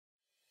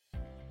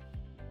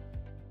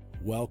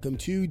Welcome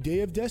to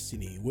Day of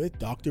Destiny with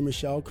Dr.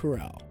 Michelle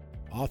Corral,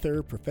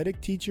 author, prophetic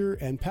teacher,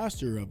 and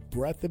pastor of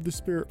Breath of the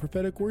Spirit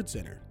Prophetic Word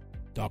Center.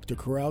 Dr.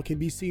 Corral can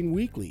be seen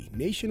weekly,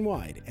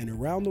 nationwide, and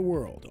around the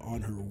world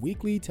on her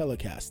weekly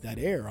telecasts that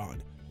air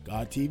on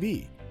God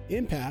TV,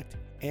 Impact,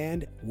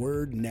 and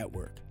Word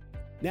Network.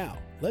 Now,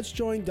 let's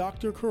join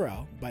Dr.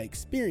 Corral by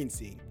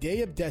experiencing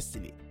Day of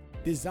Destiny,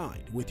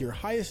 designed with your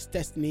highest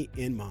destiny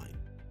in mind.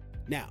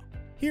 Now,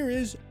 here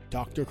is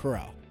Dr.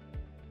 Corral.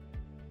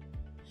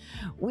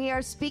 We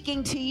are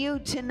speaking to you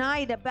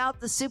tonight about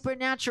the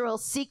supernatural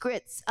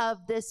secrets of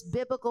this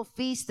biblical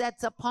feast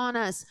that's upon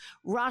us,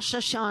 Rosh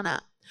Hashanah.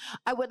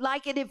 I would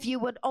like it if you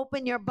would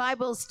open your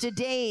Bibles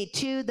today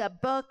to the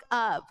book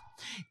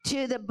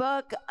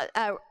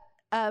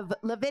of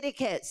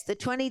Leviticus, the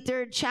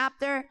 23rd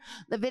chapter,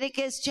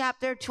 Leviticus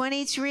chapter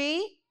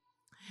 23,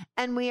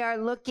 and we are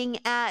looking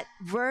at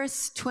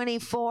verse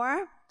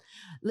 24.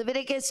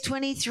 Leviticus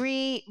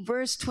 23,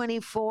 verse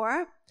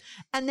 24.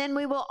 And then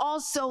we will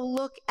also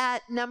look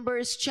at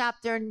Numbers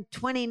chapter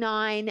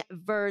 29,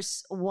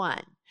 verse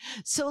 1.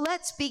 So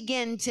let's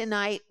begin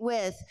tonight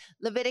with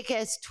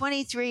Leviticus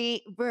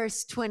 23,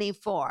 verse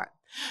 24.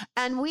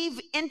 And we've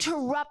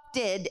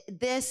interrupted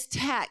this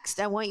text.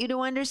 I want you to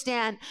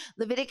understand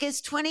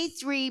Leviticus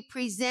 23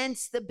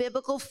 presents the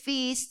biblical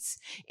feasts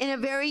in a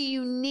very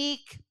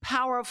unique,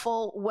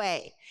 powerful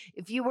way.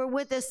 If you were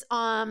with us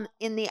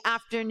in the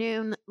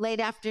afternoon,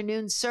 late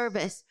afternoon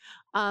service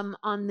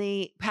on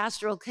the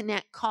Pastoral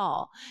Connect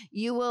call,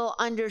 you will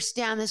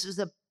understand this was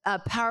a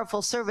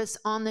powerful service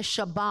on the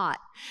Shabbat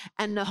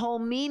and the whole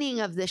meaning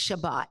of the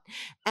Shabbat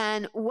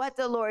and what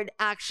the Lord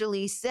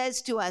actually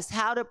says to us,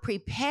 how to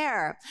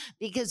prepare,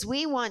 because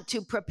we want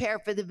to prepare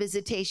for the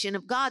visitation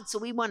of God. So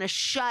we want to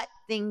shut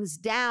things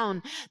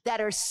down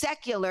that are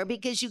secular,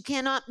 because you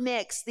cannot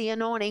mix the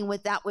anointing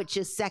with that which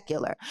is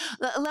secular.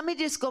 Let me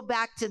just go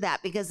back to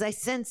that, because I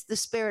sense the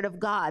Spirit of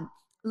God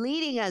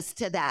leading us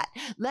to that.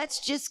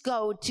 Let's just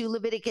go to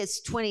Leviticus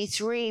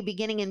 23,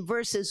 beginning in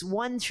verses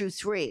 1 through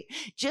 3,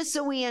 just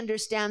so we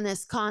understand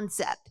this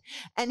concept.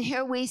 And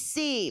here we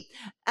see,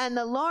 and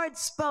the Lord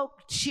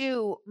spoke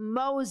to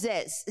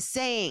Moses,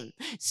 saying,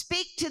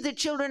 "Speak to the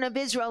children of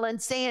Israel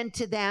and say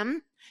unto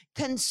them,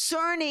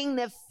 concerning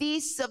the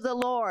feasts of the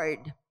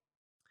Lord,"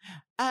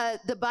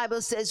 the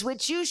Bible says,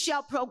 "which you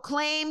shall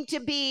proclaim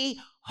to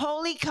be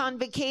holy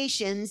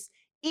convocations,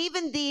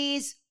 even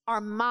these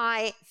are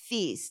my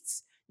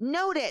feasts."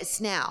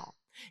 Notice now,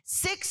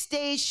 6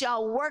 days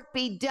shall work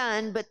be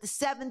done, but the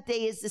seventh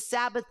day is the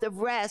Sabbath of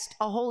rest,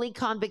 a holy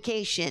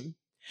convocation.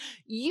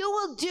 You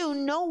will do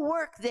no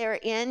work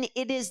therein.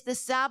 It is the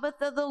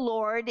Sabbath of the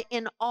Lord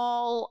in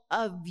all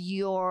of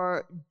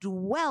your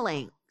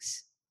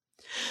dwellings.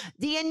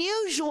 The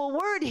unusual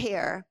word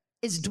here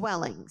is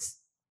dwellings.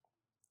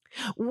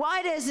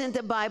 Why doesn't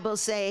the Bible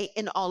say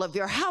in all of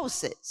your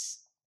houses?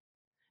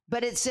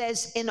 But it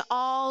says in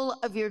all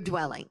of your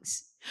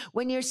dwellings.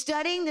 When you're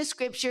studying the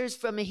scriptures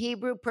from a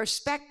Hebrew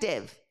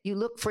perspective, you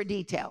look for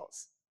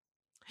details,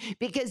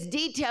 because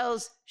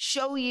details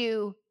show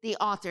you the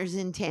author's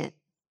intent.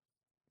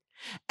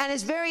 And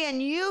it's very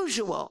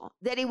unusual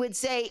that he would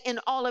say in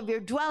all of your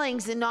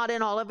dwellings and not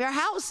in all of your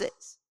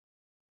houses.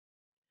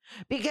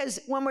 Because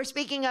when we're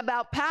speaking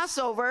about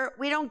Passover,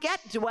 we don't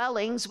get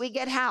dwellings, we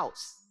get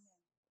house.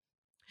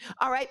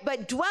 All right,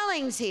 but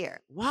dwellings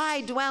here. Why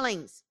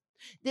dwellings?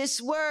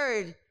 This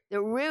word,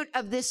 the root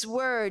of this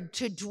word,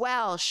 to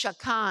dwell,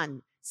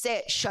 shakan. Say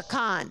it,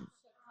 shakan.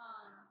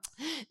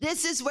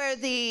 This is where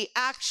the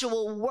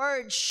actual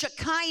word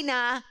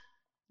Shekinah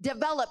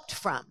developed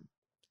from.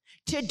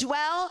 To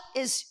dwell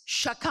is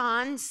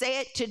shakan. Say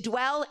it, to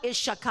dwell is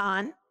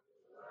shakan.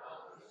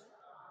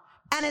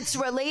 And it's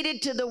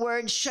related to the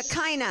word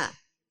Shekinah.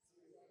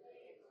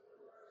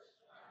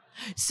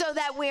 So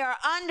that we are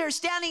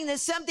understanding that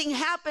something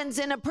happens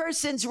in a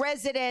person's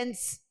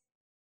residence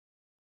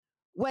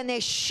when they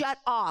shut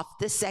off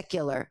the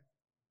secular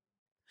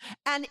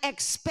and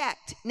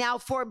expect. Now,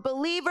 for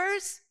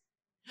believers,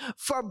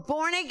 for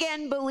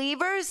born-again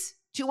believers,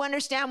 to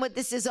understand what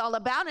this is all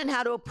about and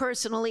how to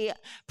personally,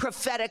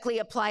 prophetically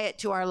apply it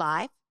to our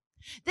life,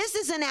 this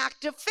is an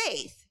act of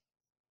faith.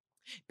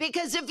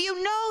 Because if you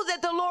know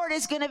that the Lord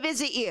is going to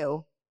visit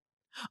you,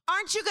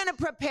 aren't you going to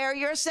prepare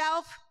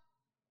yourself?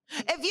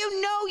 If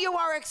you know you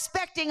are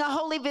expecting a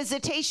holy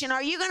visitation,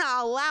 are you going to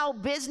allow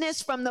business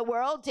from the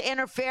world to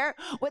interfere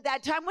with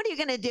that time? What are you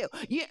going to do?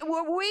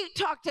 We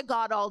talk to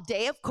God all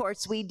day. Of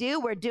course we do.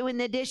 We're doing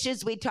the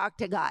dishes. We talk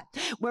to God.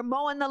 We're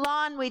mowing the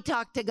lawn. We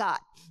talk to God.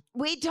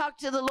 We talk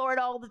to the Lord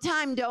all the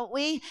time, don't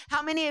we?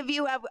 How many of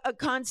you have a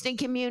constant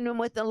communion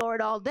with the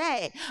Lord all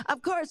day?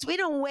 Of course, we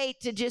don't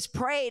wait to just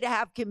pray to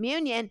have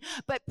communion,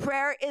 but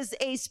prayer is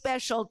a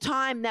special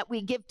time that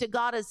we give to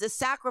God as a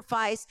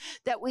sacrifice,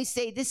 that we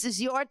say, this is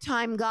your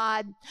time,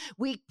 God.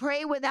 We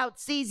pray without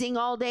ceasing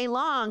all day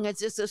long.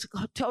 It's just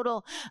a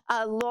total,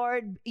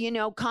 Lord,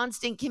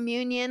 constant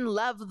communion.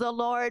 Love the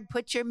Lord.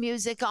 Put your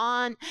music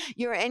on.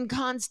 You're in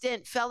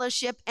constant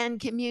fellowship and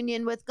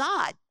communion with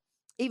God,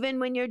 even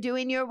when you're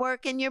doing your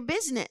work and your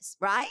business,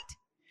 right?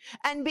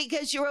 And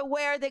because you're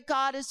aware that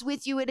God is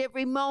with you at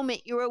every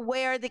moment, you're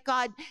aware that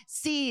God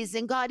sees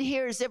and God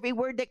hears every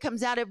word that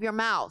comes out of your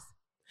mouth.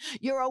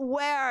 You're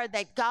aware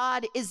that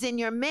God is in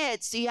your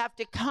midst. So you have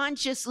to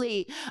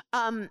consciously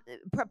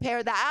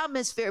prepare the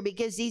atmosphere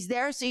because he's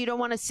there. So you don't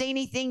want to say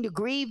anything to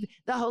grieve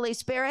the Holy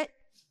Spirit.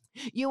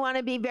 You want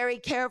to be very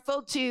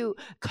careful to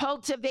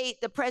cultivate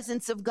the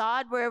presence of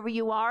God wherever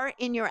you are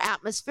in your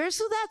atmosphere.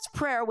 So that's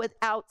prayer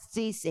without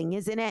ceasing,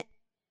 isn't it?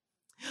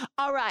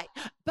 All right.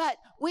 But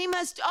we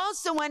must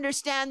also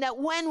understand that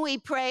when we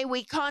pray,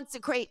 we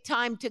consecrate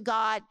time to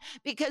God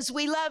because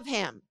we love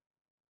him.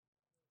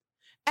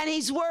 And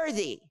he's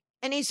worthy,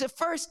 and he's the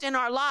first in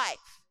our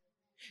life.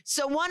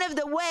 So one of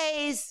the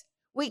ways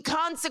we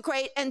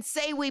consecrate and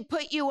say we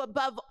put you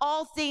above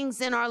all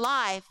things in our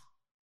life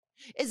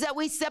is that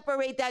we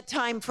separate that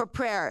time for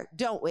prayer,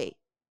 don't we?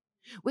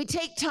 We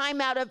take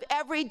time out of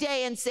every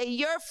day and say,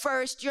 you're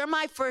first, you're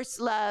my first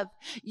love.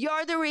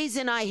 You're the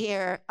reason I'm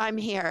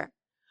here.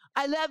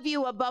 I love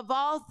you above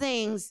all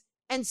things.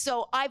 And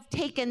so I've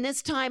taken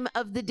this time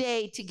of the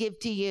day to give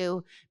to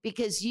you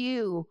because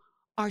you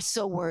are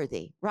so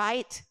worthy,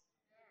 right?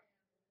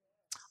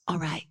 All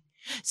right.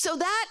 So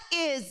that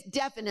is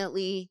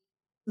definitely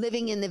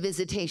living in the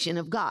visitation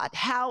of God.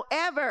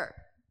 However,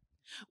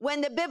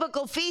 when the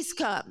biblical feasts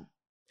come,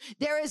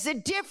 there is a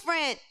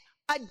different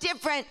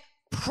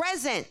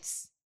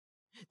presence.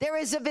 There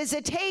is a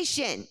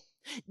visitation.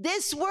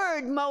 This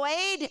word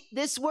moed,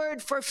 this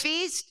word for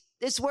feast,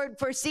 this word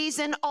for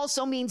season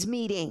also means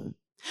meeting.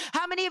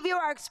 How many of you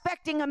are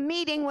expecting a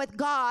meeting with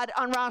God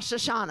on Rosh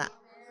Hashanah?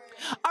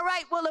 All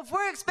right, well, if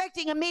we're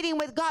expecting a meeting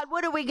with God,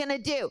 what are we going to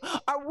do?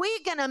 Are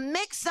we going to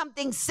mix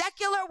something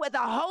secular with a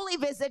holy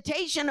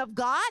visitation of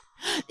God?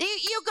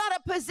 You got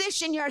to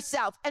position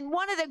yourself. And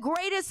one of the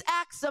greatest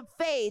acts of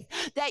faith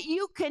that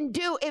you can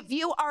do if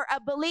you are a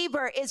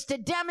believer is to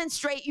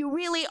demonstrate you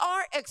really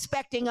are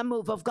expecting a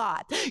move of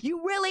God.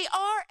 You really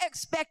are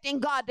expecting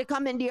God to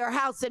come into your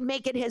house and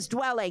make it his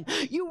dwelling.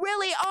 You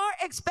really are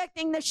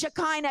expecting the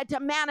Shekinah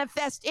to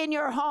manifest in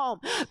your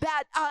home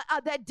that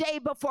the day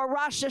before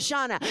Rosh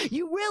Hashanah.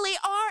 You really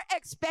are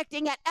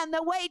expecting it. And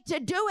the way to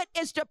do it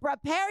is to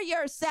prepare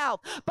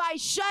yourself by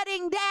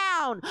shutting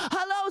down.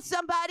 Hello,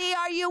 somebody.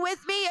 Are you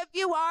with me? If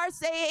you are,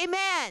 say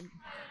amen.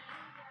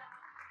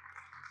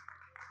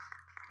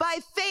 By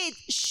faith,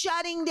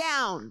 shutting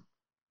down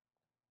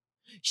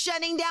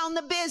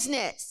the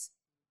business.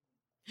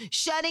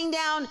 Shutting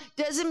down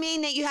doesn't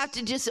mean that you have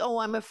to just,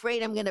 I'm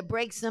afraid I'm going to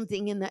break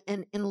something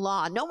in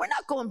law. No, we're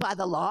not going by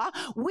the law.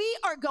 We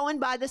are going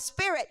by the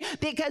Spirit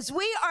because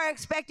we are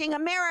expecting a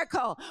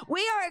miracle. We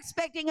are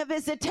expecting a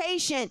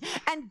visitation.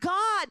 And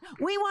God,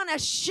 we want to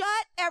shut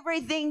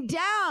everything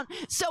down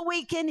so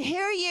we can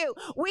hear you.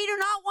 We do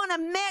not want to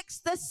mix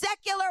the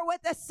secular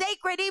with the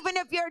sacred, even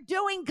if you're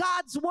doing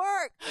God's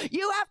work.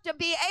 You have to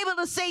be able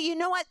to say, you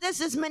know what, this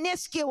is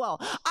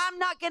minuscule. I'm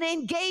not going to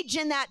engage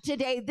in that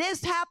today.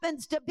 This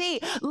happens to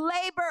be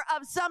labor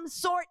of some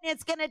sort, and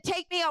it's going to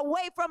take me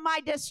away from my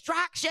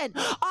distraction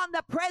on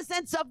the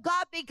presence of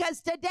God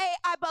because today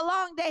I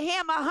belong to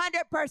him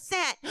 100%.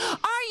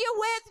 Are you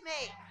with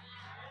me?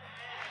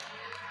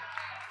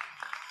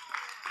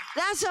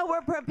 That's how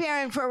we're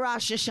preparing for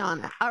Rosh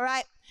Hashanah, all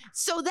right?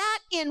 So that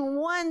in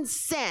one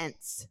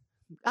sense,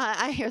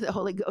 I hear the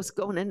Holy Ghost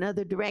going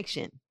another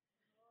direction.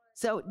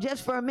 So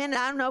just for a minute,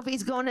 I don't know if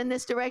he's going in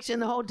this direction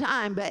the whole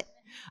time, but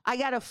I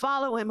got to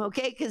follow him,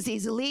 okay? Because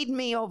he's leading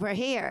me over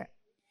here.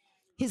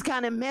 He's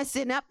kind of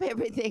messing up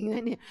everything.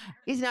 And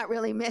he's not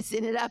really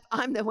messing it up.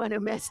 I'm the one who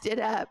messed it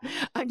up.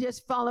 I'm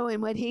just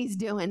following what he's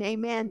doing.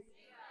 Amen.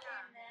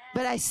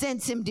 But I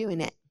sense him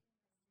doing it.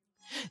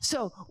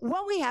 So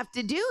what we have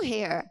to do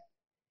here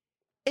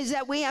is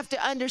that we have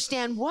to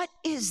understand what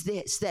is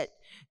this that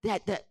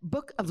the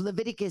book of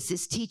Leviticus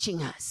is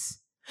teaching us.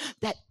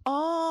 That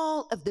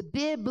all of the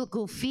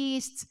biblical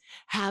feasts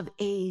have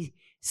a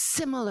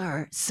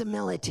similar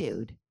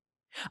similitude,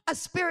 a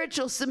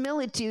spiritual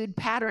similitude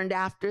patterned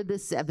after the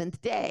seventh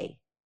day.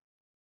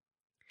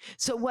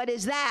 So what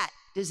is that?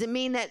 Does it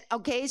mean that,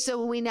 okay,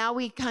 so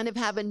we kind of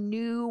have a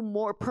new,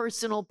 more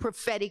personal,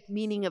 prophetic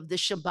meaning of the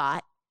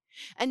Shabbat,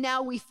 and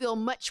now we feel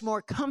much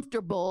more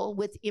comfortable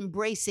with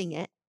embracing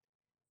it.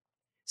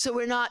 So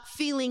we're not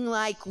feeling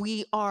like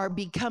we are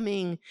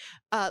becoming,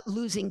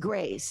 losing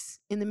grace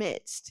in the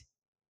midst.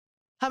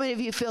 How many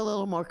of you feel a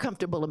little more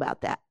comfortable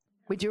about that?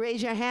 Would you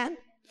raise your hand?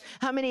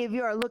 How many of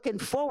you are looking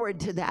forward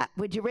to that?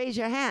 Would you raise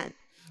your hand?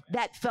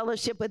 That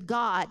fellowship with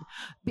God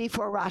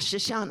before Rosh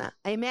Hashanah.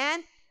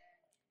 Amen?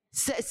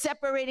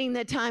 Separating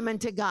the time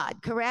unto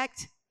God,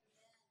 correct?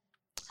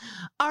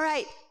 All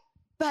right.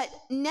 But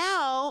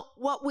now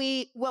what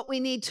we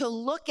need to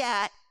look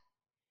at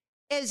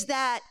is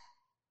that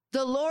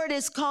the Lord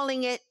is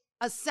calling it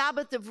a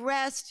Sabbath of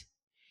rest.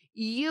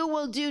 You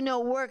will do no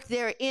work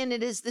therein.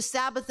 It is the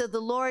Sabbath of the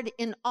Lord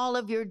in all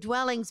of your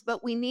dwellings.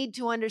 But we need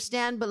to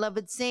understand,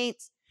 beloved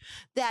saints,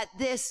 that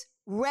this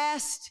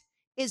rest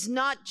is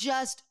not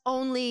just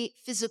only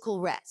physical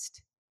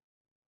rest.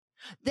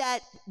 That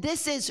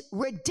this is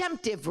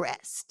redemptive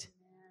rest.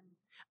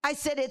 I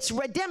said it's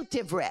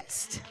redemptive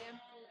rest.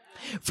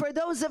 For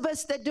those of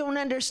us that don't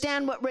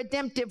understand what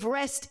redemptive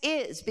rest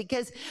is,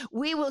 because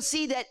we will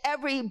see that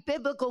every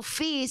biblical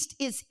feast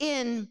is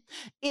in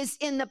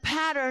the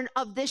pattern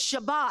of this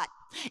Shabbat.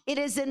 It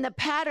is in the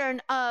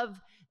pattern of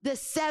the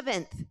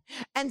seventh.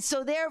 And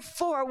so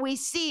therefore we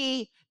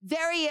see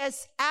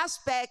various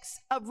aspects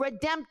of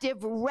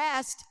redemptive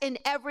rest in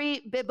every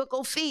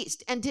biblical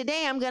feast. And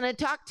today I'm going to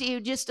talk to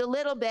you just a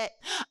little bit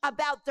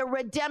about the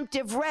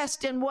redemptive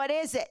rest and what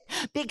is it?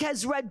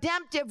 Because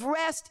redemptive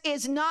rest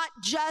is not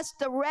just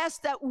the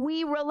rest that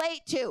we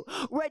relate to.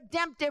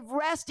 Redemptive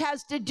rest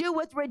has to do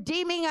with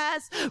redeeming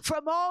us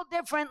from all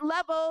different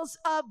levels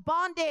of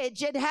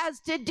bondage. It has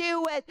to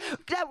do with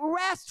the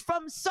rest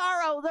from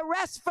sorrow, the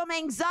rest from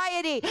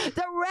anxiety,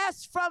 the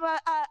rest from a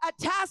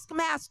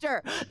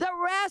taskmaster, the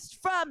rest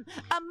from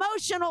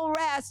emotional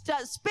rest,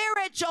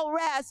 spiritual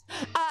rest,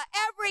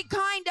 every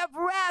kind of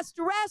rest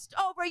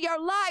over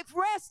your life,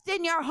 rest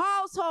in your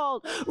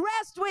household,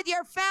 rest with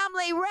your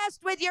family,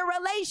 rest with your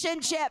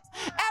relationships,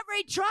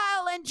 every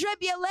trial and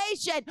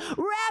tribulation,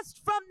 rest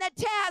from the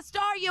test.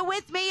 Are you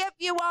with me? If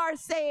you are,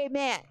 say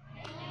amen.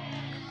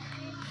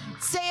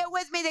 Say it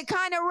with me. The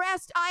kind of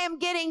rest I am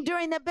getting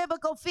during the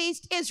biblical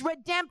feast is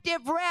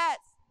redemptive rest.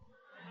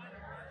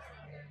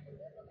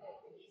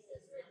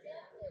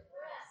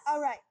 All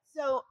right,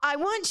 so I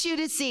want you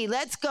to see,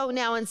 let's go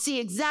now and see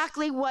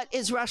exactly what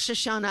is Rosh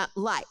Hashanah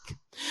like.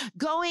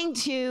 Going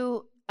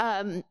to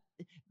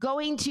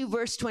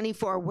verse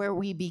 24 where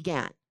we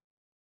began.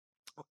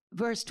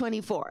 Verse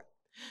 24,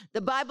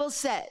 the Bible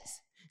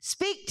says,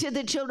 speak to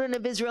the children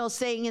of Israel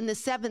saying, in the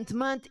 7th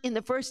month, in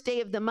the 1st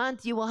day of the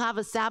month, you will have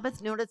a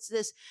Sabbath. Notice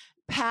this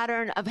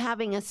pattern of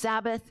having a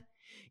Sabbath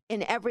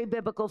in every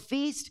biblical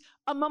feast,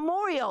 a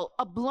memorial,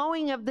 a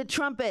blowing of the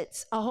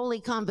trumpets, a holy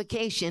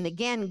convocation.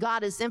 Again,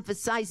 God is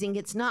emphasizing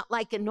it's not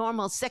like a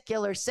normal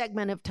secular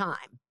segment of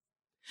time.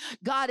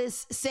 God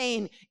is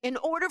saying, in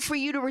order for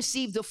you to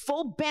receive the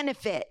full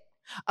benefit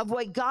of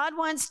what God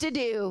wants to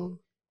do,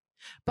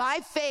 by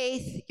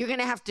faith, you're going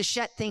to have to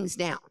shut things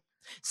down.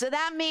 So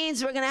that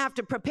means we're going to have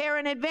to prepare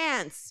in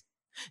advance.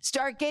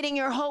 Start getting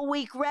your whole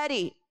week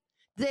ready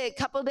the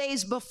couple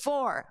days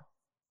before.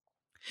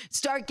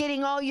 Start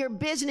getting all your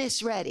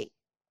business ready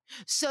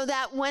so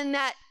that when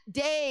that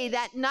day,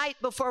 that night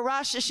before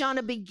Rosh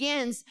Hashanah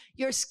begins,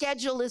 your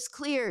schedule is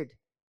cleared.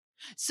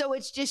 So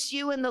it's just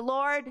you and the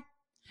Lord.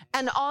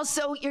 And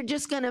also you're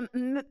just going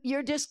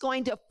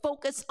to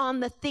focus on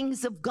the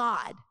things of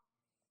God.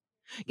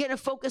 You're going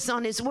to focus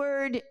on his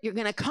word. You're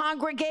going to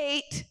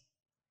congregate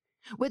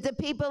with the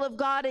people of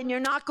God, and you're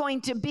not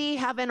going to be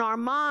having our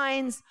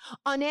minds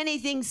on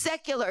anything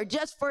secular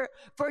just for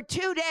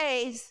 2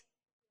 days.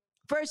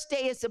 First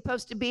day is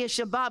supposed to be a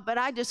Shabbat, but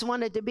I just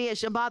wanted to be a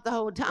Shabbat the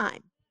whole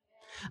time.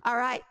 All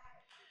right.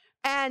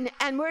 And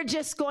we're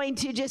just going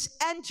to just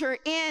enter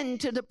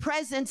into the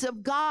presence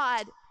of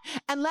God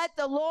and let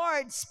the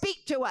Lord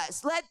speak to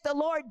us. Let the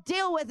Lord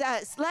deal with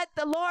us. Let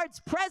the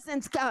Lord's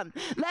presence come.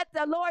 Let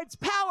the Lord's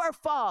power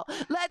fall.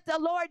 Let the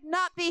Lord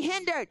not be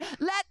hindered.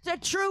 Let the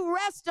true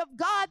rest of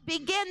God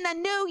begin the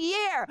new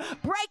year,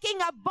 breaking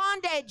a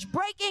bondage,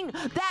 breaking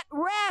that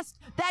rest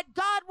that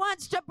God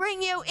wants to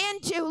bring you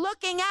into.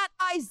 Looking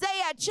at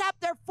Isaiah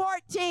chapter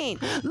 14,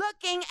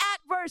 looking at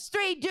verse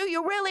 3. Do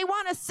you really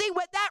want to see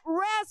what that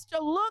rest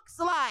looks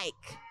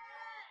like?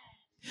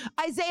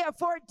 Isaiah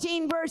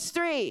 14 verse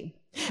 3.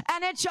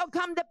 And it shall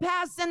come to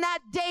pass in that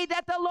day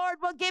that the Lord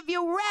will give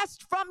you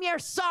rest from your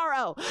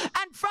sorrow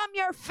and from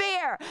your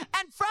fear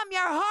and from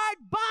your hard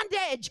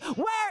bondage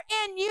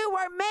wherein you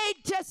were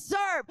made to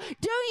serve.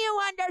 Do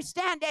you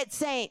understand it,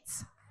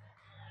 saints?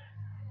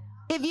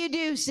 If you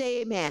do,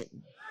 say amen.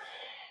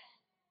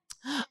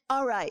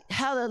 All right,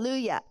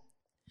 hallelujah.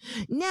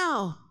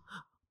 Now,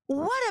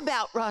 what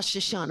about Rosh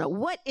Hashanah?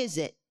 What is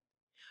it?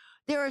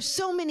 There are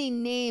so many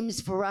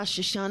names for Rosh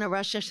Hashanah.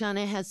 Rosh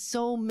Hashanah has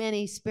so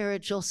many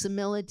spiritual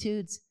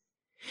similitudes.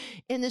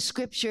 In the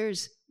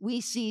scriptures,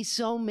 we see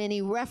so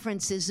many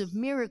references of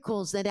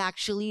miracles that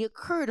actually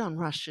occurred on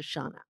Rosh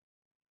Hashanah.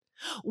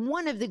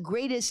 One of the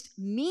greatest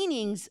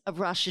meanings of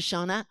Rosh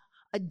Hashanah,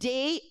 a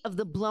day of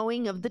the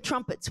blowing of the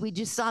trumpets. We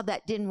just saw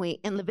that, didn't we,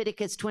 in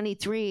Leviticus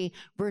 23,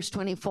 verse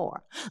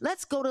 24.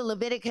 Let's go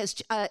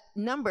to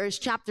Numbers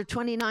chapter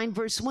 29,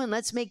 verse 1.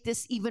 Let's make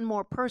this even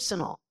more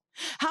personal.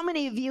 How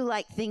many of you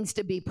like things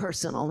to be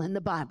personal in the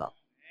Bible?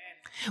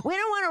 We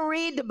don't want to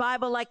read the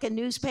Bible like a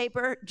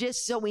newspaper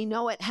just so we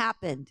know it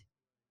happened,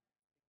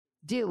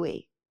 do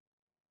we?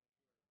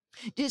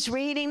 Just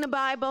reading the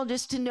Bible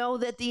just to know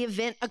that the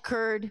event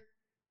occurred.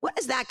 What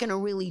is that going to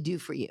really do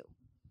for you?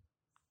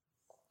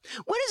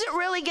 What is it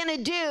really going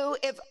to do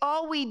if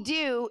all we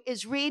do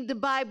is read the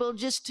Bible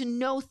just to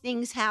know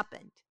things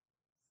happened?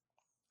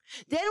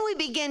 Then we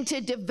begin to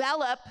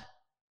develop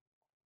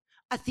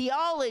a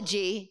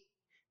theology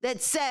that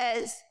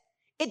says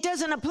it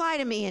doesn't apply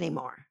to me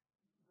anymore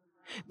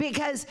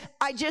because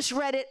I just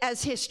read it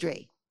as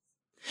history.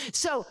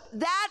 So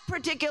that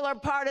particular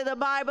part of the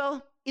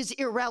Bible is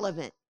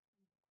irrelevant.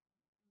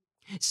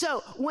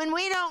 So when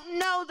we don't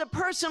know the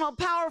personal,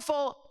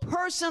 powerful,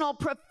 personal,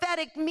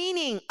 prophetic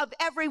meaning of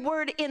every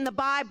word in the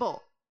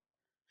Bible,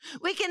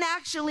 we can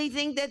actually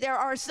think that there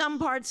are some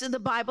parts of the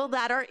Bible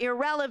that are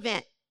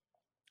irrelevant,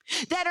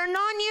 that are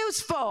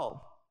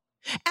non-useful.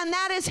 And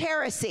that is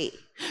heresy,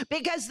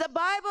 because the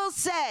Bible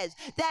says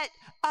that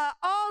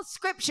all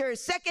scripture,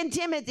 2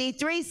 Timothy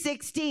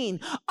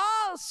 3:16,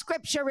 all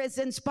scripture is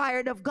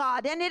inspired of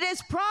God, and it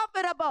is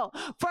profitable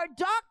for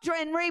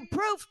doctrine,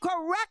 reproof,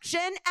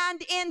 correction,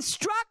 and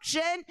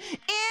instruction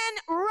in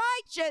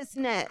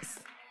righteousness.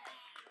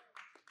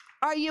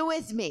 Are you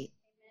with me?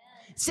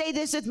 Say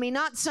this with me,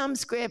 not some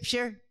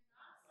scripture,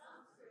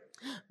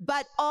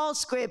 but all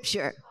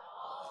scripture.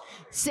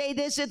 Say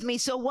this with me.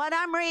 So what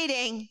I'm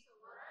reading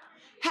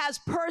has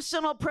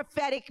personal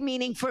prophetic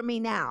meaning for me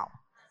now.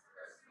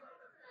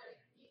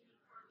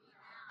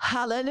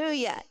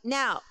 Hallelujah.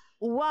 Now,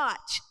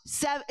 watch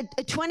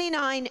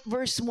 29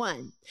 verse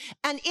 1.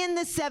 And in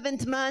the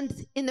 7th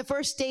month, in the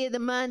first day of the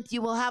month,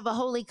 you will have a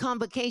holy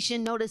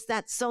convocation. Notice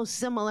that's so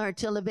similar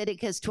to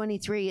Leviticus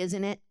 23,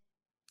 isn't it?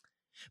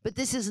 But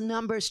this is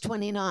Numbers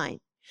 29.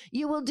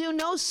 You will do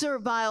no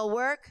servile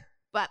work,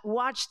 but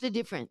watch the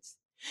difference.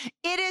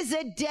 It is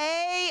a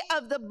day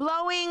of the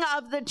blowing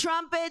of the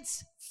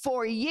trumpets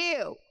for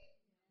you,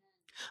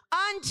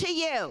 unto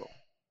you.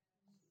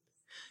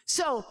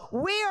 So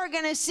we are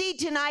going to see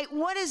tonight,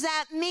 what does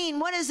that mean?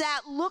 What does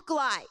that look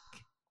like?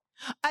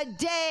 A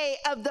day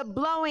of the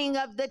blowing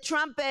of the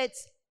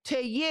trumpets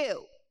to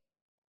you.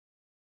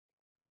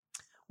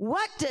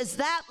 What does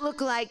that look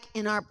like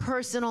in our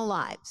personal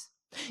lives?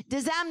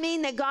 Does that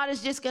mean that God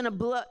is just going to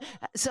blow,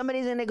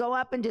 somebody's going to go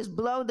up and just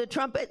blow the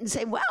trumpet and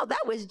say, well,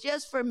 that was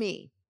just for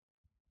me?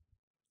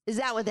 Is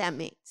that what that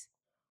means?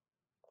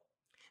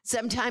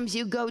 Sometimes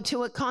you go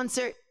to a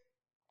concert,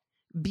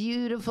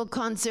 beautiful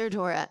concert,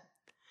 or a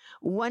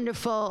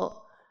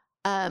wonderful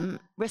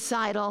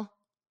recital.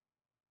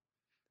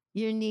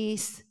 Your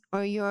niece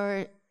or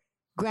your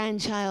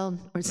grandchild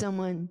or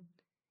someone,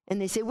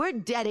 and they say, we're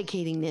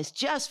dedicating this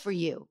just for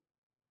you.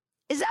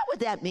 Is that what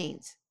that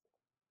means?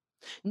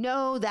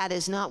 No, that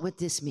is not what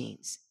this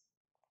means.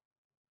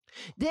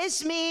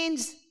 This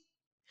means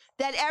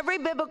that every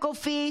biblical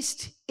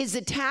feast is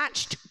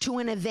attached to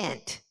an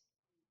event.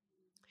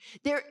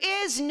 There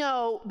is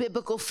no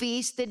biblical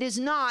feast that is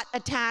not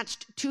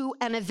attached to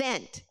an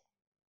event.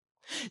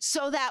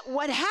 So that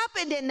what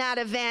happened in that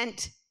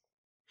event,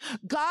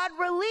 God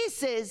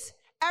releases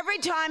every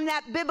time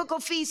that biblical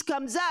feast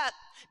comes up,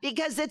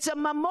 because it's a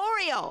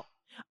memorial.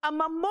 A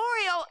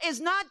memorial is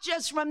not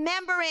just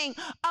remembering.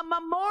 A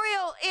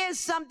memorial is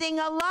something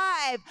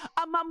alive.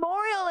 A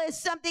memorial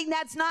is something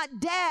that's not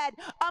dead.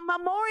 A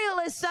memorial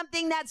is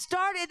something that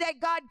started, that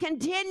God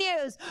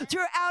continues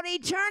throughout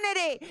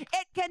eternity.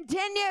 It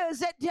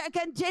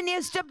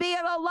continues to be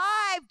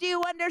alive. Do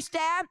you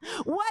understand?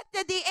 What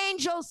did the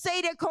angel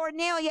say to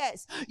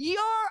Cornelius? Your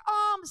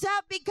alms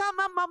have become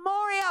a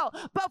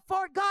memorial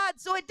before God.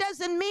 So it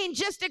doesn't mean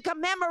just a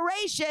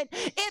commemoration.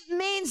 It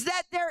means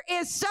that there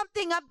is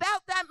something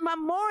about that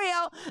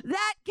memorial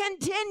that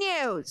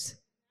continues.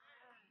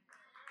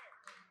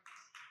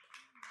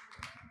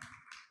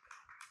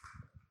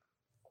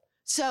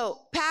 So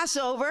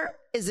Passover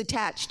is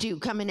attached to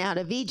coming out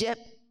of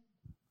Egypt.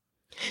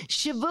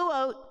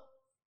 Shavuot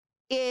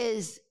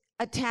is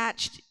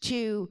attached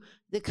to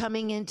the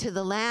coming into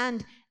the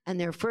land and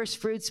their first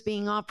fruits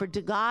being offered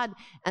to God.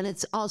 And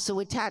it's also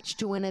attached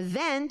to an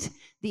event.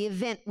 The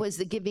event was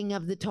the giving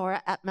of the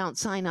Torah at Mount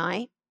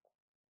Sinai.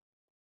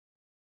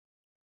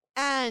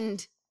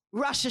 And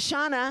Rosh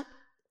Hashanah,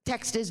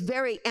 text is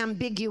very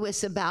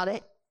ambiguous about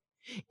it.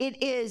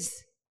 It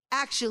is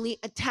actually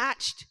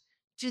attached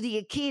to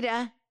the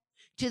Akedah,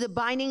 to the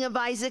binding of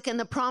Isaac and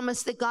the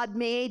promise that God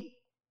made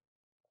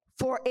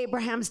for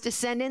Abraham's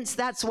descendants.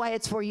 That's why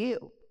it's for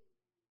you.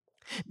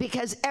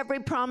 Because every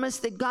promise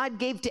that God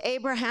gave to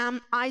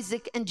Abraham,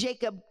 Isaac, and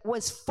Jacob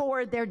was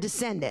for their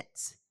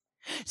descendants.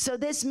 So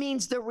this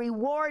means the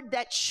reward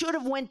that should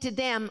have went to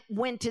them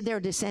went to their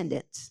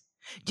descendants.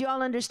 Do you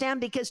all understand?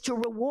 Because to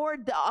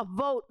reward a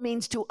vote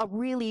means to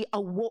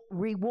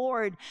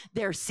reward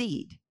their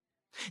seed.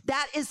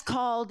 That is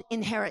called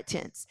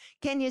inheritance.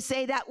 Can you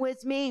say that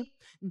with me?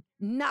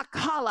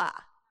 Nakala.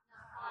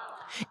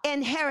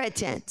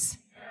 Inheritance.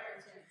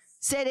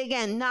 Say it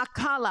again.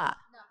 Nakala.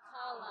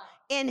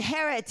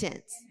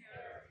 Inheritance.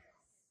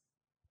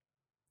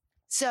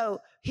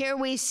 So here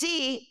we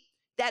see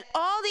that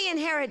all the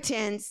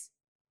inheritance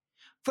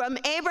from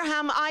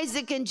Abraham,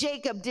 Isaac, and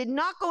Jacob did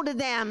not go to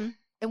them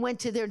and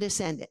went to their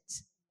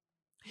descendants.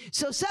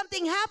 So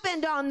something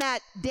happened on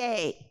that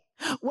day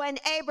when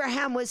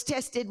Abraham was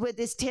tested with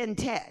his 10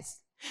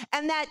 tests.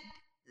 And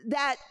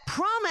that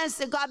promise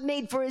that God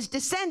made for his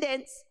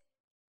descendants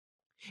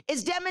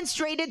is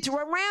demonstrated through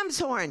a ram's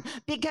horn,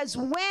 because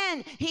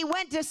when he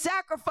went to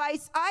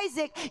sacrifice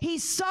Isaac, he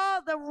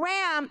saw the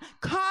ram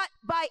caught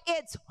by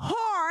its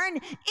horn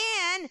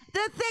in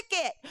the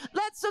thicket.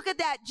 Let's look at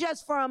that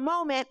just for a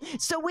moment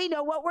so we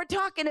know what we're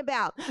talking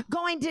about.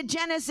 Going to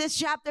Genesis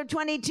chapter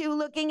 22,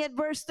 looking at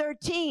verse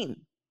 13.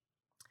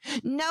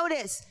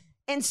 Notice,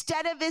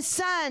 instead of his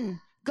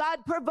son,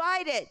 God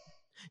provided.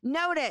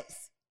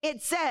 Notice,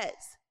 it says,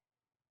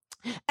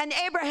 and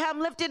Abraham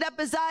lifted up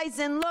his eyes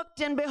and looked,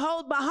 and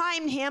behold,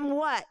 behind him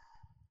what?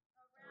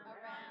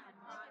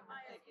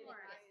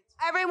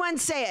 Everyone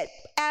say it.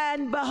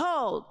 And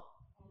behold.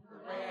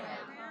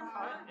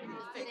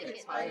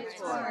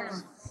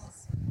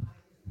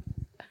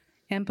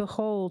 And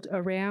behold,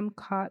 a ram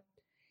caught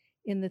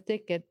in the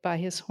thicket by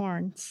his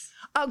horns.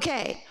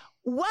 Okay,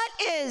 what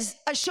is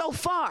a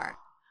shofar?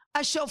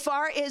 A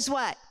shofar is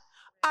what?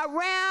 A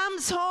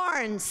ram's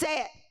horn.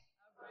 Say it.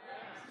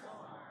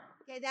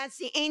 Okay, that's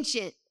the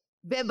ancient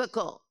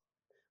biblical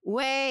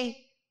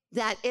way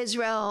that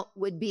Israel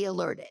would be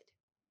alerted.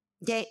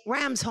 Okay,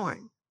 ram's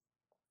horn.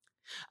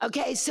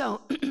 Okay,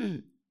 so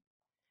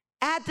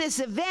at this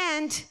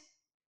event,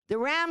 the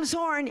ram's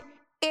horn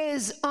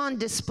is on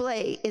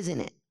display, isn't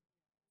it?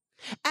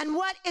 And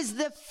what is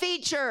the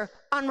feature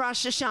on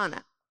Rosh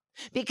Hashanah?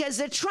 Because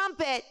the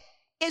trumpet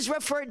is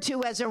referred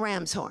to as a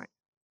ram's horn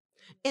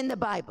in the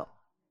Bible.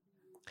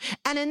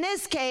 And in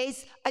this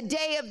case, a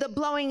day of the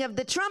blowing of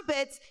the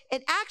trumpets,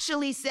 it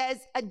actually says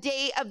a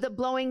day of the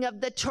blowing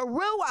of the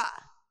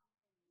teruah.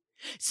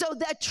 So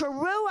the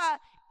teruah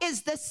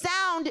is the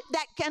sound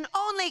that can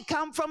only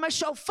come from a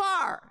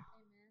shofar.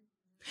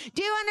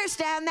 Do you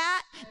understand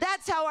that?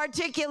 That's how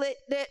articulate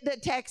the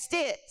text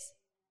is.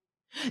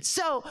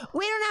 So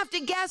we don't have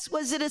to guess,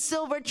 was it a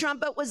silver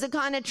trumpet? Was the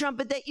kind of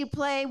trumpet that you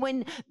play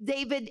when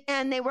David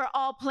and they were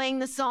all playing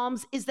the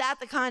Psalms? Is that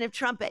the kind of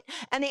trumpet?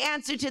 And the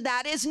answer to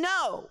that is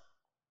no.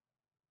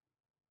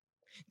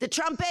 The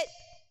trumpet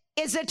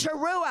is a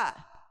teruah.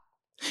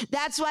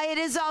 That's why it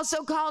is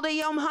also called a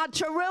Yom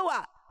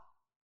HaTeruah.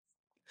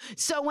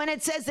 So when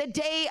it says a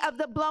day of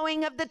the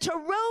blowing of the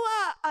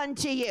teruah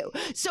unto you.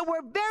 So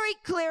we're very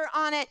clear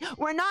on it.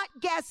 We're not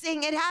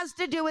guessing. It has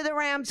to do with the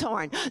ram's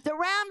horn. The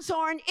ram's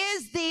horn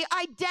is the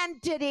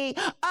identity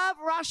of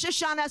Rosh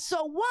Hashanah.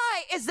 So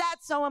why is that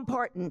so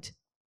important?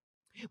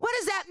 What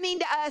does that mean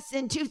to us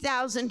in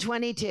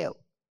 2022?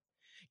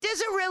 Does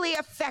it really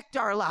affect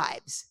our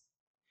lives?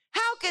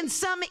 How can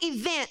some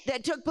event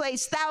that took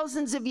place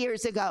thousands of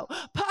years ago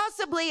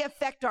possibly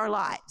affect our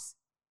lives?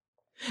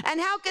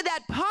 And how could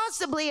that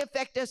possibly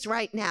affect us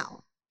right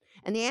now?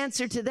 And the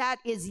answer to that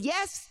is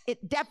yes,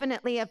 it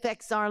definitely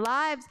affects our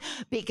lives,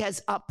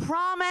 because a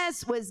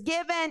promise was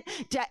given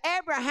to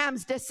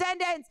Abraham's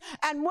descendants.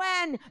 And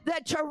when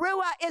the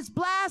teruah is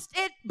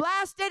blasted,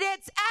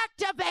 it's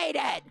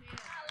activated.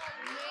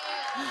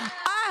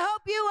 I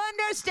hope you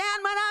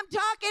understand what I'm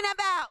talking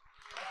about.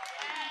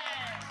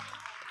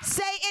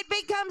 Say it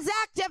becomes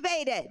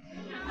activated.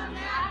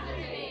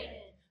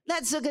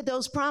 Let's look at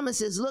those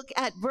promises. Look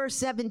at verse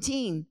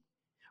 17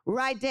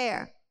 right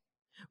there.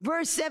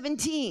 Verse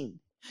 17.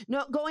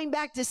 No, going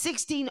back to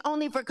 16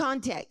 only for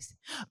context.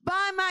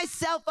 By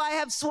myself I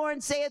have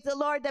sworn, saith the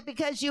Lord, that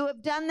because you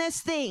have done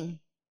this thing,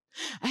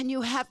 and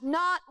you have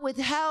not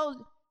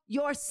withheld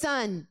your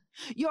son,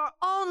 your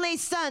only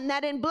son,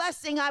 that in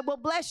blessing I will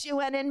bless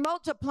you, and in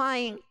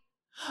multiplying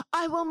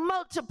I will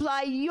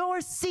multiply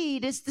your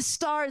seed as the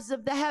stars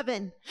of the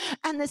heaven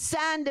and the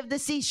sand of the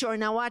seashore.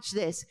 Now watch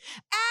this.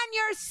 And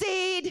your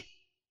seed,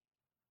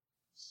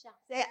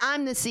 say,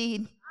 I'm the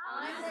seed,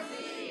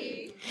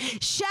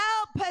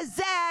 shall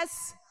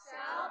possess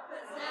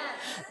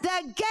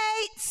the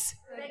gates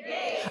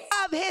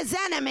of his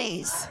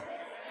enemies.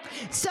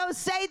 So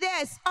say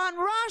this, on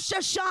Rosh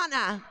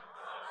Hashanah,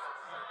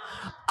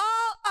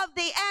 all of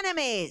the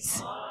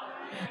enemies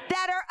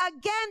that are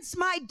against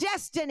my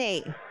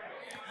destiny,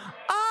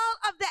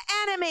 all of the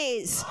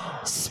enemies,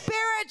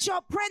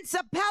 spiritual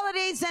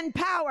principalities and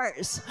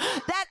powers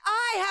that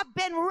I have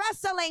been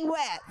wrestling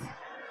with,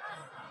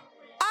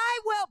 I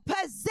will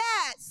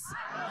possess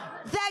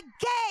the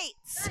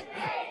gates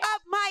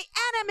of my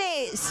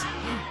enemies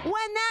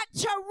when that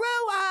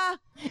teruah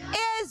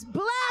is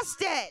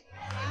blasted.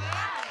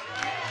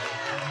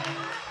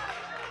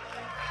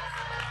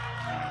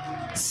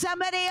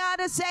 Somebody ought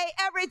to say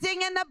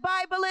everything in the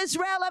Bible is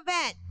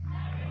relevant.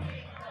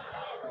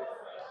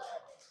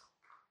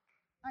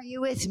 Are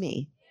you with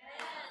me?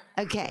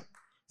 Okay.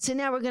 So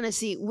now we're going to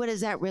see, what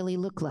does that really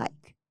look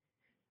like?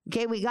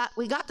 Okay, we got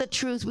the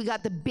truth, we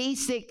got the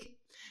basic,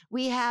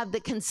 we have the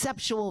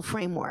conceptual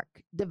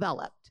framework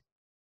developed.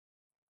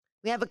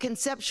 We have a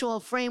conceptual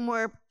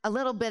framework, a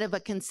little bit of a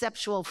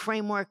conceptual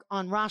framework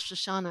on Rosh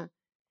Hashanah,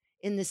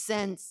 in the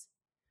sense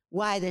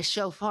why the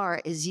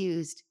shofar is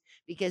used,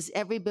 because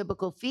every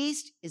biblical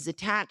feast is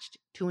attached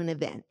to an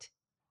event.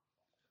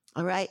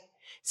 All right?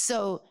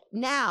 So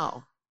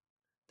now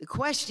the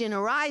question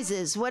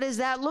arises, what does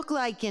that look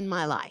like in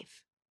my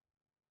life?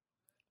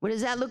 What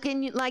does that look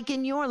like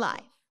in your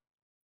life?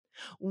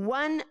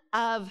 One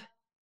of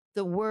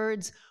the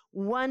words,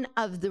 one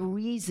of the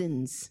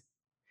reasons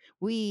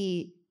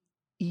we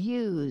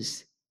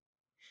use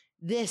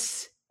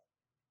this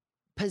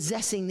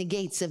possessing the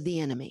gates of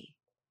the enemy,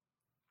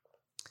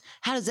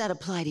 how does that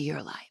apply to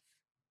your life?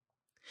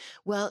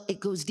 Well, it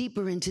goes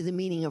deeper into the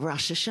meaning of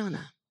Rosh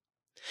Hashanah.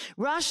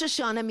 Rosh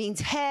Hashanah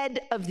means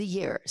head of the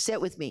year. Say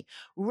it with me.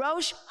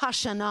 Rosh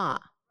Hashanah.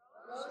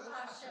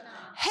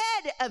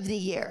 Head of the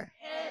year.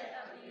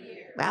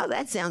 Wow,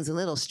 that sounds a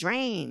little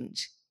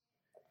strange.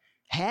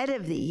 Head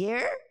of the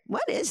year?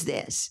 What is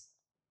this?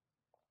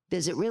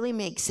 Does it really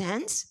make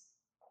sense?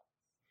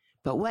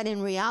 But what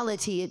in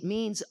reality it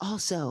means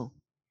also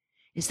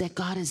is that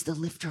God is the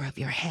lifter of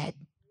your head.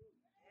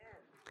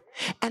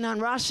 And on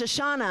Rosh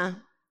Hashanah,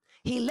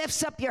 he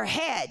lifts up your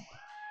head.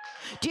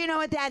 Do you know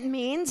what that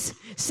means?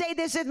 Say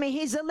this with me.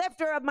 He's the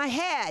lifter of my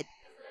head.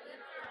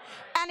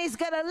 And he's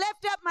going to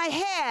lift up my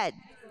head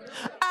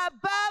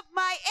above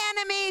my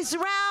enemies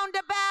round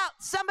about.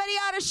 Somebody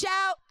ought to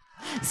shout.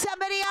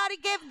 Somebody ought to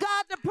give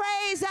God the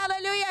praise.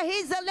 Hallelujah.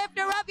 He's the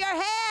lifter of your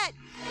head.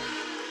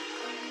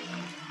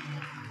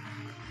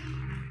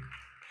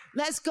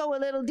 Let's go a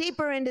little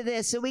deeper into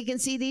this so we can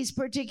see these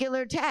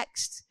particular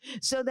texts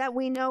so that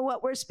we know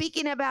what we're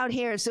speaking about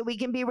here, so we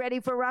can be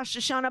ready for Rosh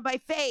Hashanah by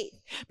faith,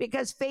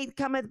 because faith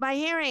cometh by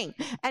hearing,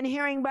 and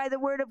hearing by the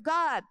word of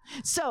God.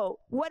 So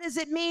what does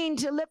it mean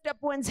to lift up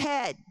one's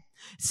head?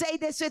 Say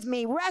this with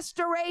me.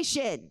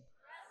 Restoration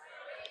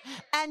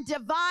and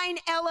divine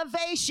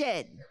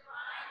elevation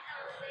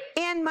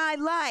in my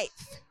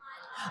life.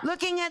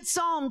 Looking at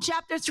Psalm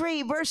chapter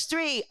 3, verse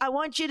 3, I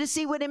want you to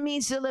see what it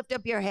means to lift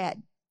up your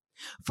head.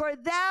 For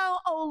thou,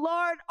 O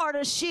Lord, art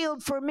a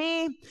shield for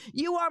me.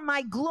 You are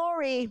my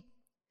glory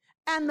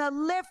and the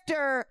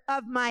lifter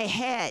of my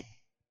head.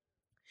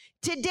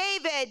 To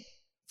David,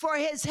 for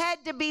his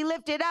head to be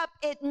lifted up,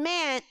 it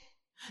meant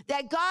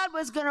that God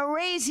was going to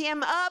raise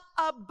him up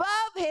above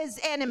his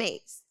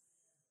enemies.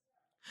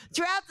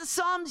 Throughout the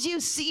Psalms,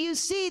 you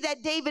see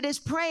that David is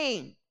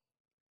praying,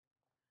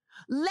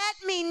 let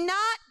me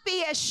not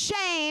be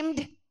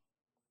ashamed.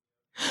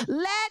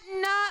 Let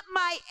not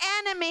my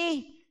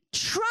enemy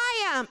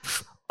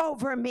triumph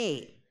over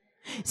me.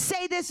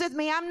 Say this with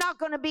me. I'm not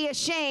going to be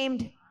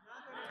ashamed,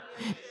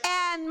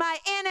 and my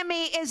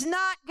enemy is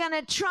not going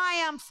to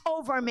triumph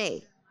over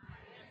me.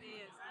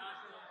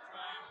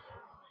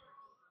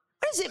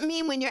 What does it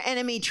mean when your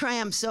enemy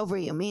triumphs over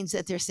you? It means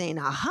that they're saying,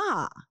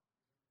 aha,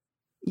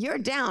 you're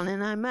down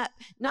and I'm up.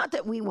 Not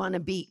that we want to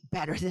be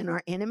better than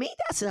our enemy.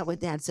 That's not what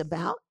that's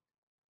about.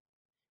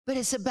 But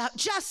it's about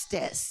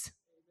justice.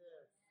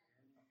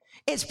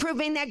 It's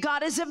proving that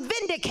God is a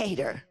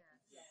vindicator.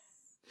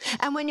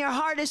 And when your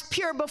heart is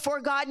pure before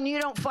God and you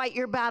don't fight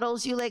your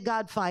battles, you let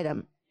God fight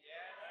them.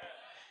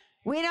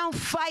 We don't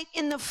fight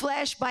in the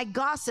flesh by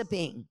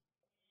gossiping.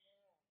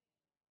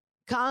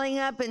 Calling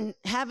up and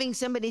having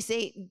somebody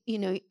say, you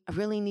know, I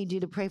really need you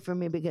to pray for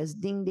me because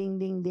ding, ding,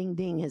 ding, ding,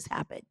 ding has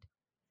happened.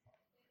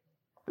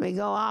 We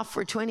go off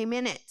for 20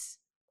 minutes.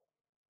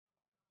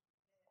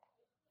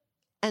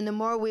 And the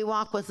more we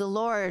walk with the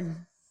Lord,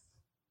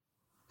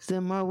 the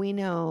more we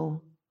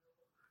know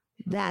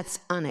that's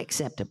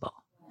unacceptable.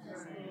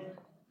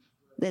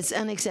 That's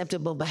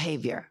unacceptable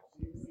behavior.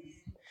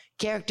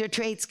 Character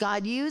traits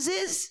God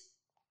uses,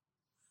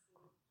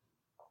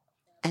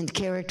 and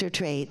character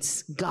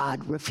traits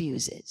God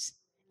refuses.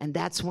 And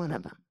that's one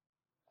of them.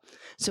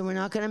 So we're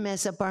not going to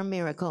mess up our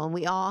miracle. And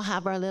we all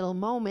have our little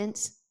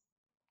moments.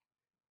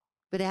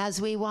 But as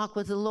we walk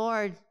with the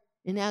Lord,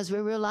 and as we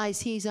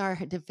realize he's our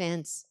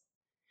defense,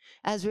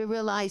 as we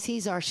realize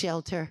he's our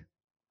shelter,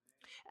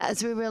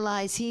 as we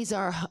realize he's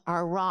our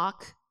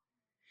rock,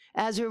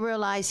 as we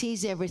realize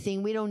he's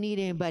everything, we don't need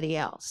anybody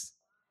else.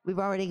 We've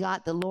already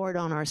got the Lord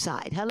on our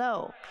side.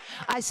 Hello.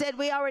 I said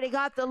we already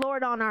got the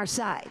Lord on our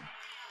side.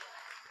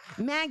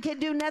 Man can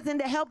do nothing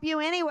to help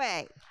you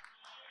anyway.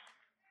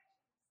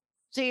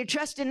 So you're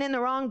trusting in the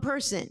wrong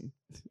person.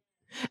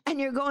 And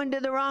you're going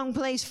to the wrong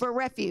place for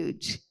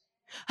refuge.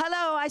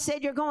 Hello, I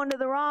said you're going to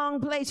the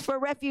wrong place for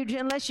refuge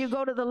unless you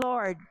go to the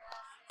Lord.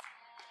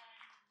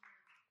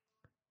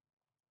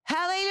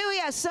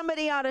 Hallelujah.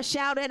 Somebody ought to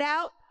shout it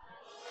out.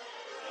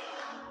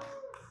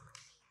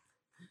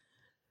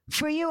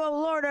 For you, O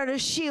Lord, are a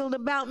shield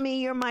about me.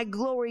 You're my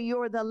glory.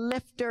 You're the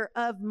lifter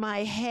of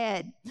my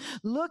head.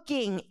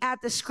 Looking at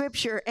the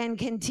scripture and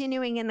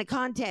continuing in the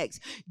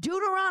context.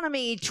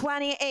 Deuteronomy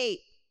 28.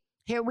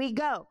 Here we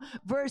go.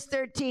 Verse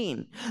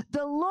 13.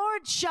 The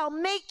Lord shall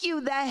make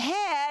you the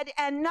head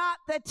and not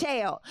the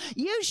tail.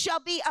 You shall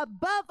be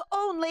above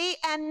only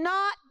and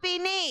not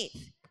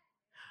beneath.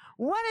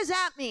 What does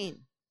that mean?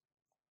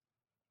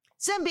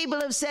 Some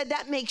people have said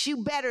that makes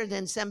you better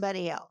than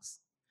somebody else.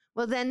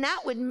 Well, then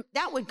that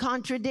would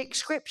contradict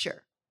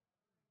scripture.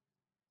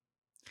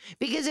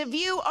 Because if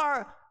you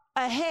are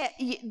a head,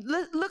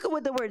 look at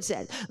what the word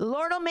says. The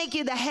Lord will make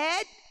you the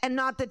head and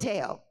not the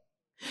tail.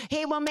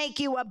 He will make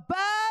you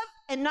above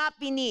and not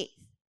beneath.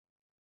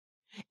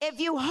 If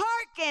you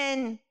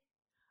hearken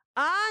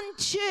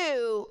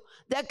unto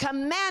the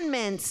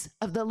commandments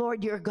of the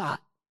Lord your God.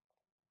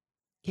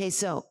 Okay,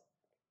 so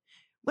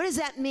what does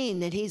that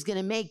mean? That he's going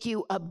to make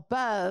you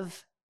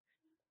above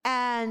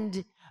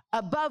and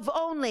above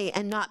only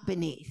and not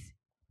beneath.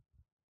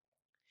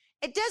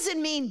 It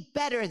doesn't mean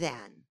better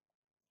than.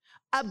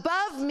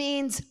 Above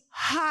means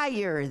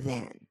higher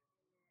than.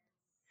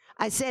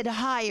 I said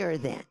higher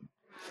than.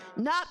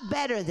 Not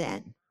better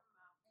than.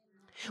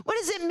 What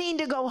does it mean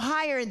to go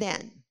higher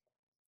than?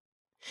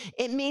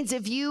 It means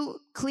if you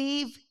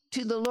cleave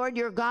to the Lord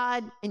your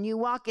God and you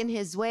walk in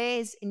his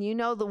ways and you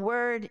know the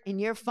word and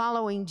you're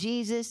following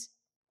Jesus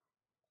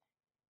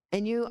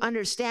and you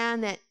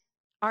understand that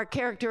our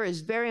character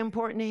is very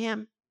important to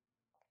him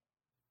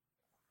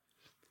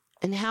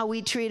and how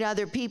we treat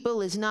other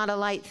people is not a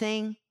light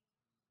thing.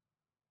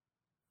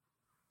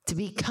 To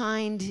be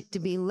kind, to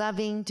be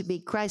loving, to be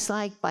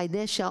Christ-like, by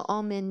this shall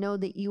all men know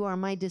that you are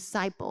my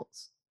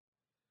disciples,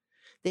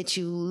 that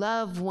you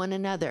love one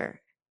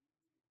another.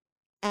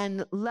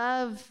 And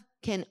love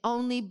can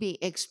only be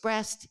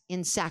expressed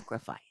in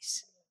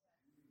sacrifice.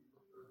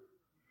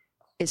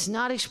 It's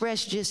not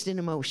expressed just in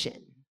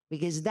emotion,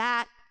 because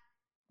that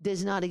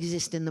does not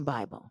exist in the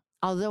Bible,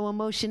 although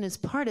emotion is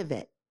part of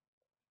it.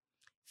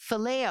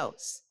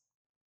 Phileos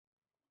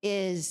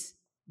is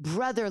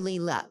brotherly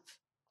love.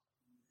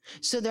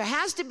 So there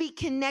has to be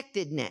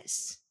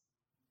connectedness.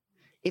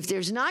 If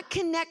there's not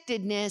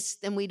connectedness,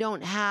 then we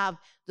don't have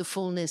the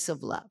fullness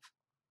of love.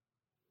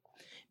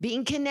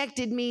 Being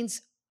connected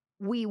means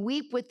we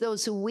weep with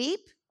those who weep.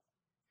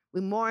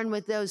 We mourn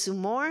with those who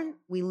mourn.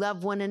 We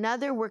love one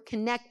another. We're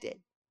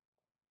connected.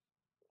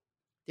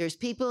 There's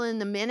people in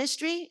the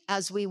ministry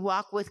as we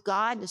walk with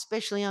God,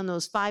 especially on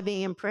those 5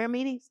 a.m. prayer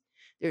meetings.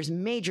 There's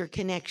major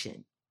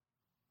connection.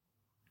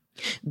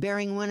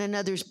 Bearing one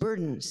another's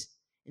burdens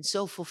and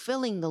so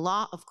fulfilling the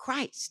law of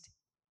Christ.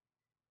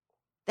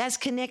 That's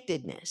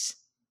connectedness.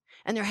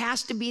 And there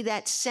has to be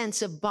that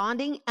sense of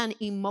bonding and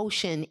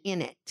emotion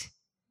in it.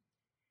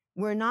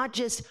 We're not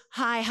just,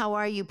 hi, how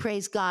are you?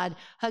 Praise God,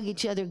 hug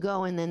each other,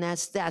 go, and then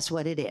that's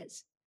what it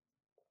is.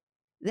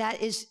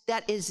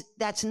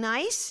 That's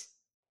nice.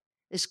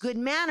 It's good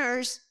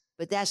manners,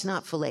 but that's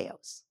not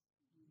phileos.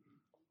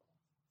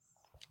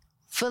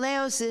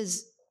 Phileos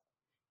is,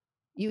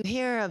 you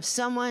hear of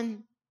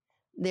someone,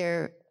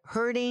 they're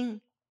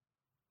hurting,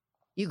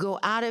 you go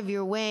out of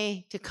your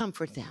way to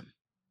comfort them.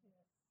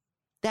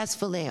 That's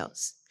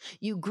phileos.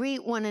 You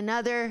greet one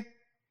another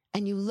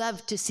and you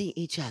love to see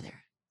each other.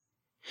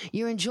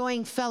 You're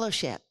enjoying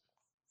fellowship.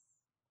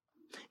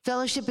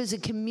 Fellowship is a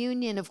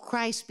communion of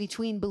Christ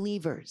between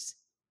believers.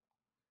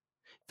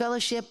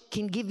 Fellowship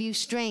can give you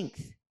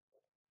strength.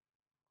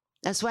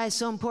 That's why it's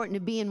so important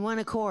to be in one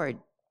accord,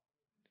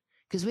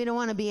 because we don't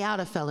want to be out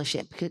of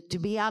fellowship. To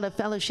be out of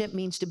fellowship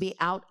means to be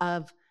out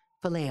of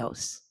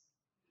phileos.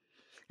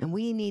 And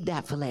we need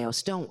that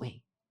phileos, don't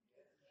we?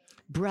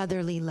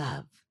 Brotherly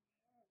love.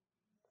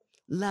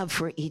 Love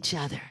for each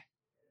other.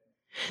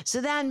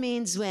 So that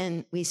means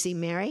when we see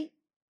Mary,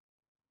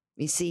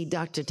 we see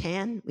Dr.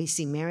 Tan, we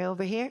see Mary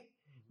over here.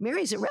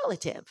 Mary's a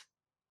relative.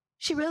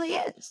 She really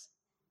is.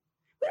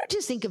 We don't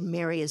just think of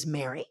Mary as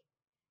Mary.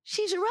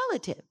 She's a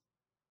relative.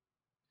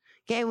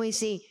 Okay, we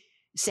see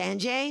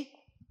Sanjay.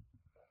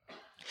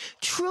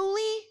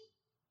 Truly,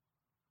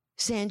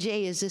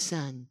 Sanjay is a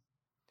son,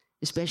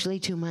 especially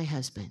to my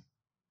husband.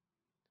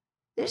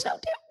 There's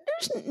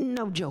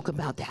no joke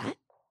about that.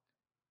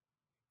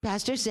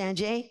 Pastor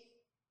Sanjay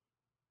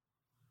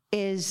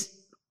is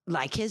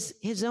like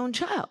his own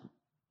child.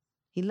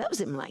 He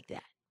loves him like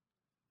that.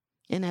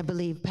 And I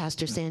believe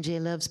Pastor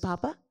Sanjay loves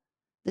Papa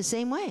the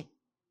same way.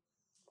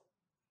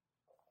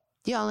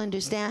 Do y'all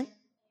understand?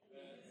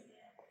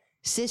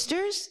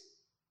 Sisters,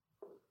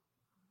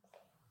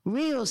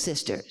 real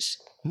sisters.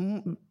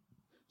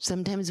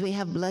 Sometimes we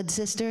have blood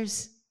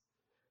sisters,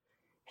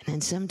 and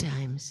then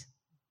sometimes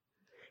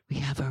we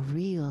have our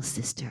real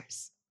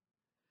sisters,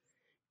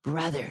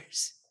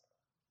 brothers.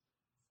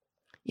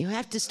 You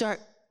have to start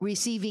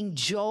receiving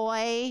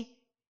joy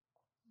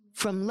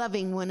from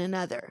loving one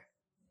another.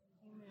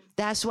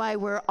 That's why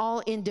we're all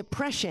in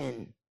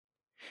depression,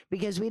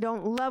 because we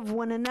don't love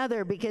one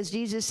another, because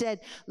Jesus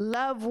said,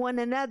 love one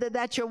another,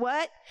 that your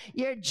what?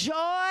 Your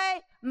joy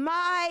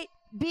might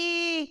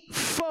be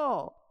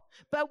full.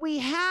 But we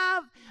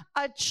have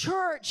a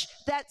church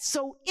that's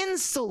so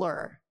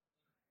insular.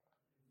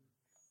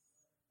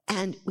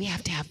 And we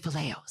have to have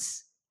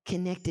phileos,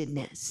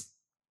 connectedness.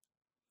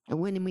 And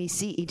when we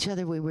see each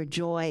other, we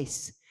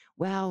rejoice.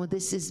 Wow,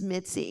 this is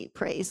Mitzi.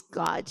 Praise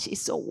God.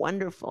 She's so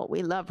wonderful.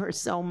 We love her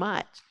so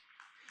much.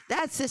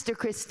 That's Sister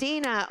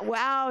Christina.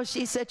 Wow,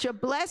 she's such a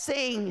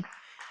blessing.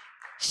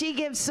 She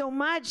gives so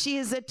much. She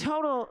is a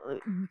total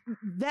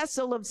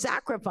vessel of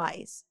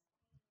sacrifice.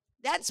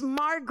 That's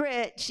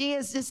Margaret. She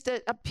is just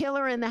a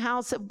pillar in the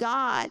house of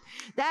God.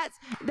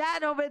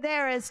 That over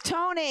there is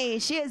Tony.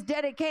 She has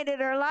dedicated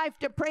her life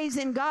to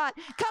praising God.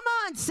 Come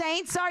on,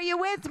 saints, are you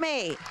with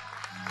me?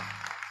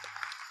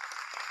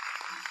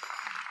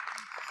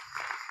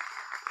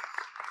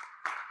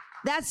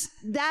 That's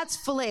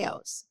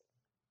phileos.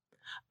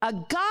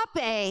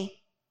 Agape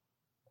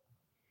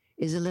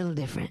is a little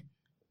different.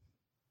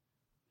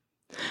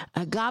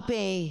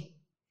 Agape,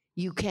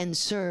 you can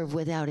serve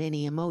without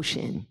any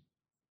emotion.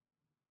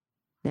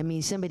 That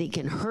means somebody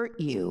can hurt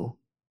you,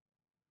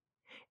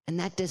 and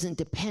that doesn't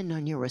depend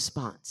on your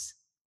response.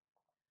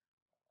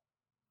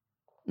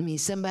 I mean,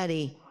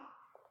 somebody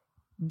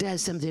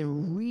does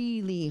something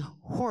really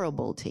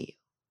horrible to you,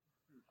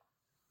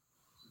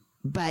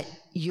 But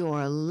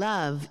your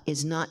love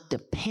is not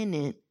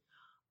dependent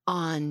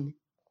on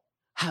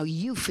how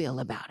you feel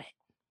about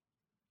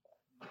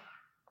it.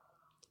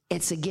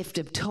 It's a gift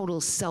of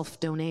total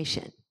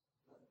self-donation,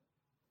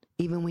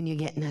 even when you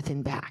get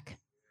nothing back,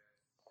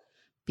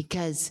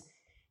 because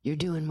you're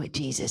doing what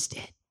Jesus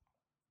did.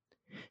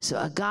 So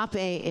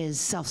agape is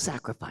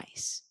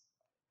self-sacrifice,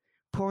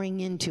 pouring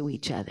into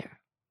each other,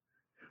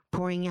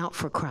 pouring out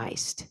for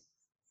Christ,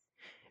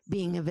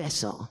 being a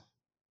vessel,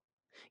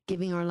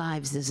 giving our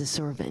lives as a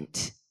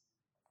servant.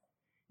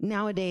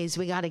 Nowadays,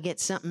 we got to get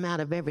something out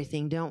of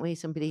everything, don't we?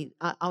 Somebody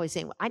always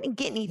saying, well, I didn't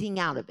get anything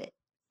out of it.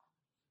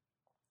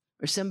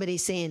 Or somebody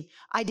saying,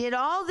 I did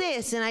all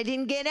this and I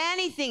didn't get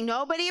anything.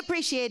 Nobody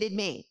appreciated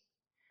me.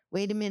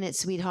 Wait a minute,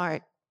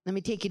 sweetheart. Let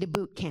me take you to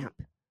boot camp.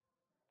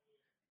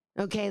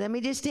 Okay, let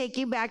me just take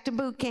you back to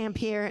boot camp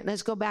here. And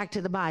let's go back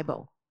to the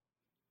Bible.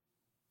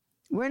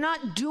 We're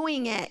not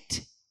doing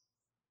it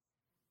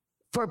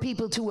for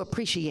people to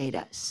appreciate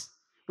us.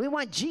 We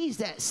want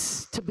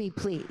Jesus to be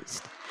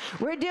pleased.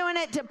 We're doing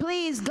it to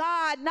please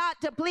God, not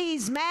to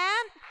please man.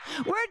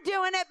 We're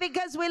doing it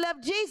because we love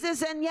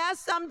Jesus. And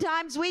yes,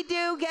 sometimes we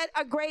do get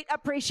a great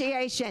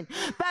appreciation.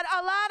 But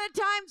a lot of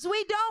times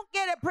we don't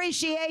get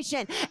appreciation.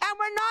 And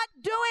we're not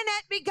doing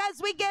it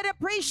because we get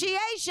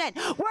appreciation.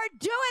 We're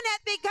doing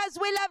it because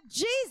we love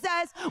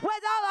Jesus with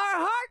all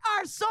our heart,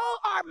 our soul,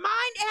 our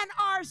mind, and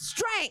our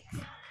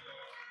strength.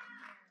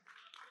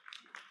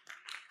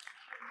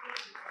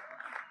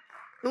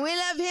 We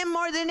love him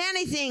more than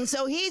anything,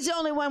 so he's the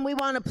only one we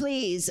want to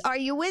please. Are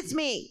you with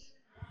me?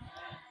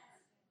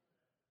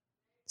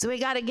 So we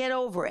got to get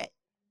over it.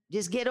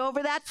 Just get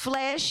over that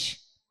flesh.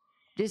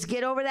 Just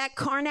get over that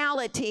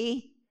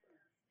carnality.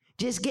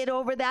 Just get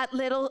over that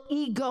little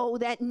ego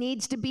that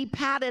needs to be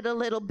patted a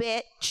little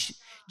bit.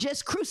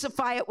 Just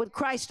crucify it with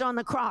Christ on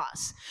the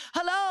cross.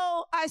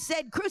 Hello, I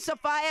said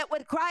crucify it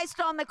with Christ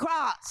on the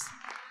cross.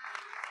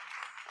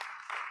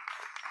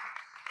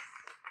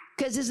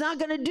 Because it's not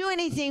going to do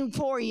anything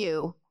for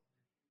you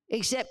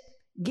except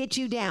get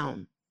you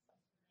down.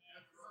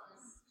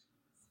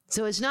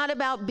 So it's not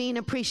about being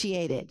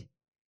appreciated.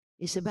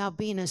 It's about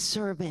being a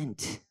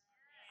servant,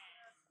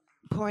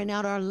 pouring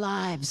out our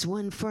lives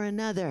one for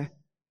another.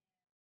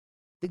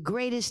 The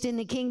greatest in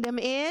the kingdom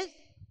is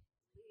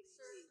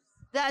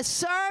the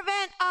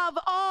servant of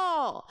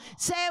all.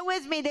 Say it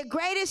with me. The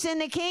greatest in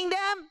the kingdom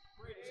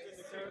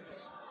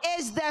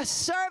is the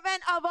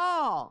servant of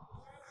all.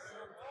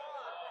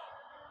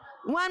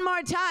 One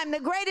more time. The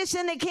greatest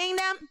in the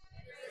kingdom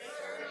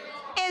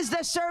is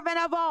the servant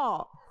of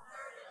all.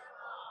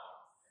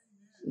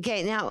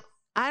 Okay, now,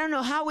 I don't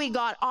know how we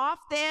got off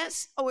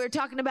this. Oh, we were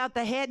talking about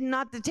the head and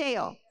not the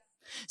tail.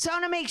 So I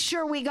want to make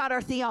sure we got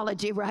our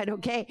theology right,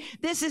 okay?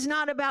 This is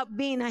not about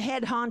being a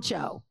head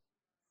honcho.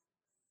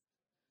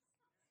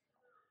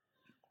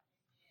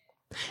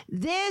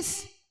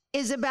 This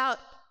is about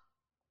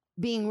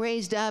being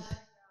raised up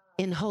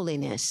in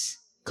holiness,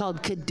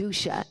 called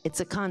Kedusha. It's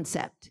a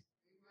concept.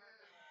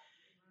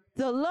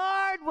 The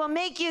Lord will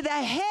make you the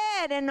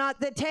head and not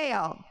the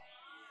tail.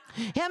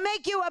 He'll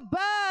make you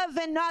above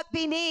and not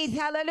beneath.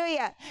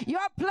 Hallelujah.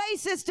 Your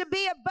place is to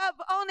be above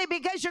only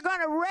because you're going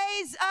to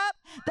raise up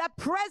the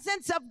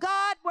presence of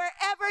God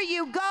wherever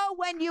you go.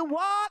 When you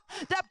walk,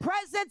 the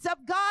presence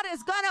of God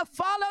is going to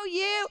follow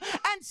you.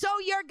 And so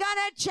you're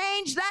going to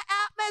change the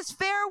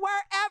atmosphere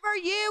wherever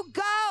you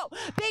go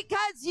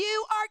because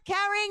you are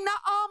carrying the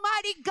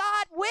Almighty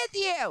God with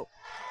you.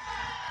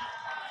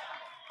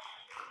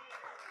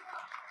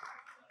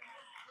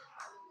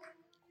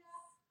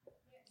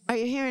 Are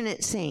you hearing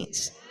it,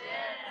 saints?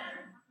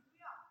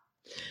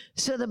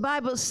 So the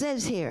Bible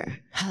says here,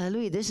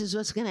 hallelujah, this is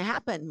what's going to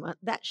happen.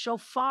 That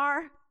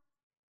shofar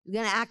is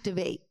going to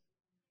activate.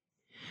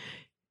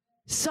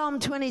 Psalm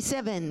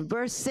 27,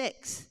 verse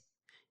 6,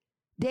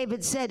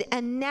 David said,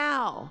 and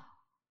now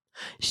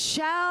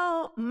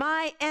shall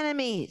my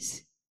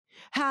enemies,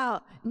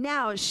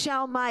 now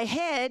shall my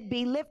head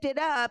be lifted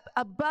up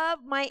above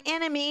my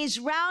enemies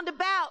round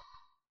about.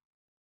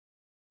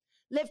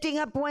 Lifting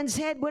up one's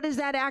head, what does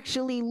that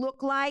actually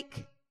look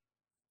like?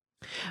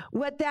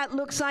 What that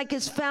looks like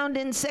is found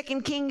in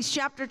 2 Kings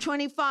chapter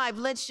 25.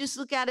 Let's just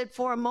look at it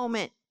for a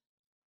moment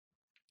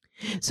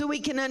so we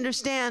can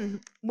understand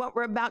what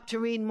we're about to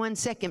read in 1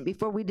 second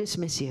before we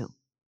dismiss you.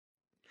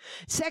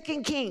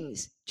 2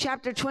 Kings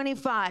chapter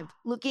 25,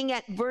 looking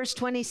at verse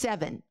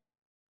 27.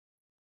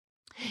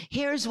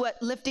 Here's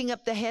what lifting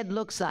up the head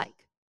looks like.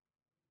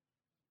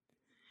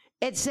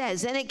 It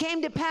says, and it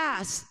came to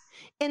pass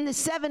in the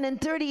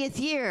 37th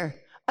year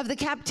of the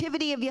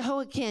captivity of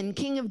Jehoiakim,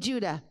 king of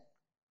Judah,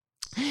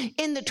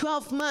 in the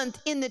 12th month,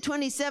 in the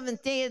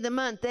 27th day of the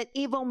month, that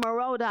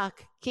Evil-Merodach,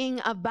 king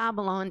of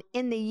Babylon,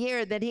 in the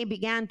year that he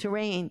began to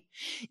reign,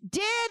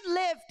 did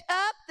lift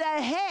up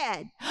the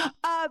head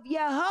of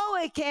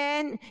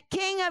Jehoiakim,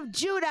 king of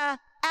Judah,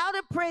 out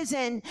of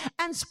prison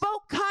and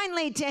spoke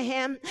kindly to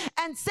him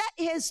and set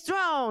his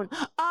throne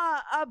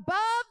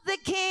above the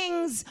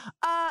kings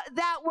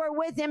that were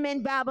with him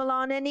in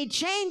Babylon. And he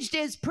changed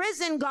his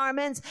prison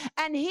garments,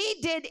 and he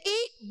did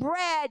eat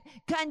bread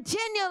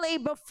continually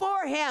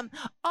before him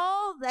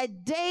all the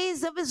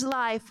days of his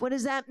life. What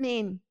does that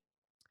mean?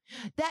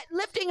 That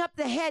lifting up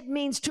the head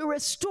means to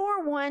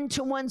restore one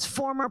to one's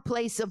former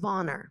place of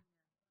honor.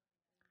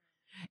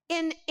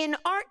 In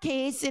our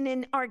case,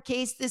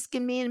 this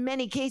can mean in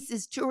many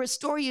cases to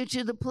restore you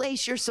to the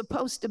place you're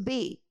supposed to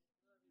be.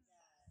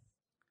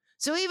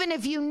 So even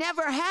if you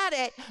never had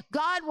it,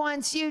 God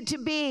wants you to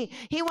be,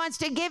 he wants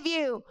to give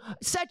you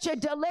such a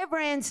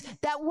deliverance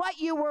that what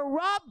you were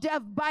robbed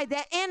of by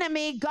the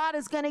enemy, God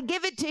is going to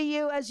give it to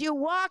you as you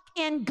walk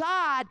in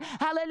God.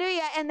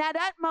 Hallelujah. And that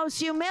utmost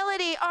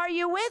humility. Are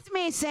you with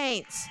me,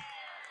 saints?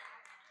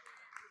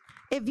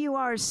 If you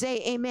are,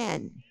 say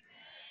amen.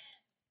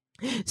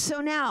 So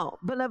now,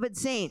 beloved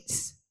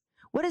saints,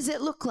 what does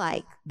it look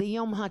like? The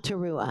Yom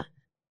HaTeruah,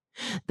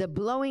 the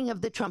blowing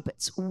of the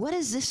trumpets. What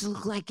does this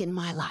look like in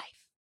my life?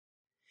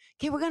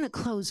 Okay, we're going to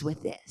close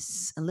with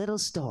this, a little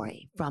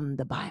story from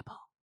the Bible.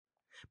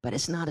 But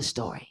it's not a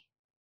story.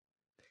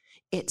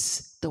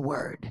 It's the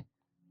word.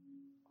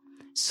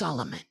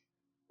 Solomon.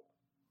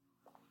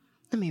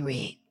 Let me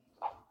read.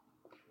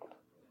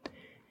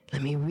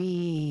 Let me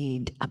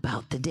read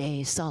about the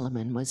day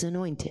Solomon was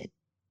anointed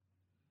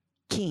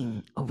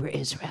king over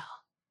Israel.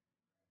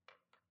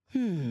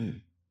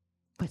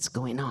 What's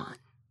going on?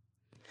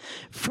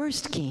 1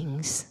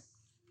 Kings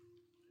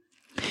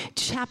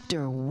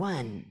chapter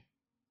 1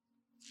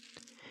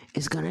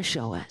 is going to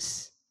show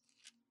us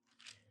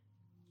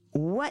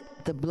what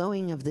the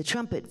blowing of the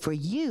trumpet for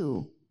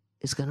you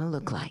is going to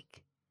look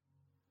like.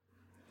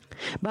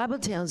 Bible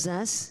tells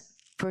us,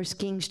 1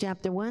 Kings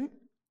chapter 1,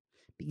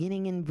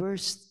 beginning in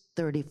verse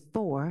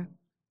 34,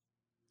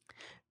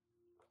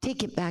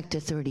 take it back to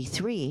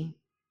 33,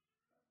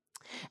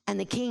 and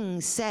the king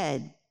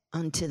said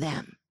unto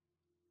them,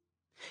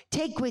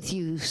 take with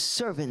you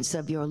servants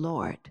of your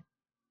Lord,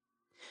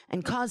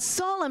 and cause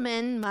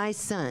Solomon my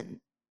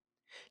son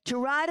to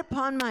ride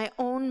upon my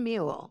own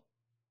mule,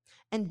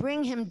 and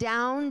bring him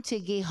down to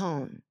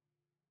Gihon.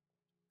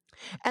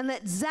 And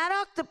let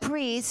Zadok the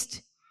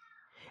priest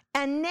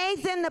and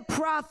Nathan the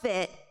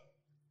prophet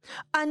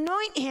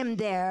anoint him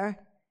there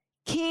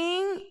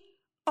king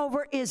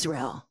over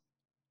Israel,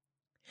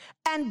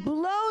 and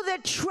blow the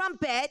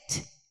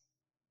trumpet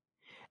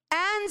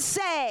and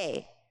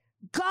say,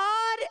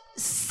 God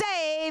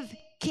save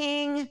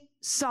King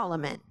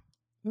Solomon.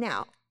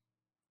 Now,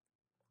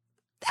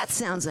 that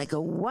sounds like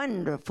a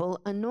wonderful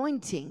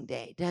anointing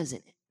day,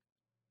 doesn't it?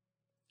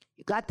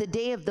 You got the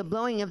day of the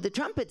blowing of the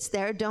trumpets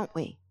there, don't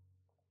we?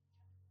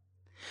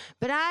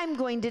 But I'm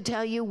going to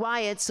tell you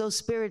why it's so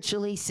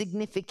spiritually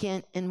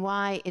significant and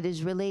why it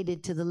is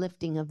related to the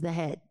lifting of the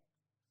head.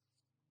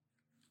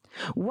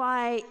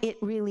 Why it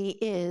really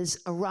is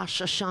a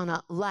Rosh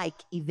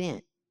Hashanah-like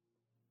event.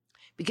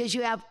 Because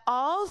you have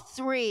all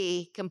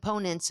three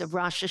components of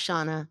Rosh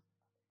Hashanah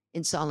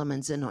in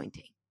Solomon's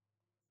anointing.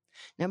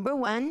 Number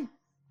one,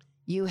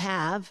 you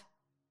have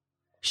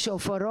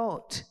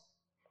shofarot.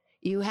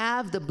 You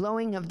have the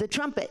blowing of the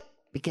trumpet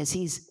because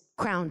he's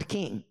crowned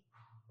king.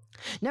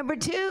 Number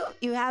two,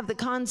 you have the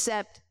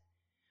concept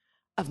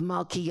of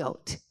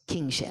Malkiot,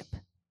 kingship.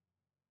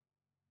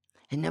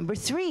 And number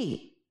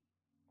three,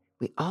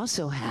 we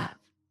also have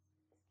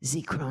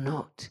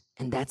Zikronot,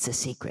 and that's a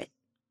secret.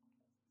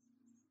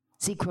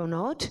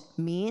 Zikronot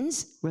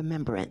means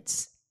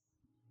remembrance.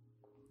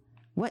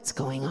 What's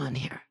going on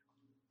here?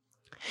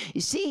 You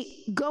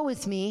see, go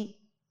with me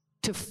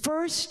to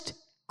 1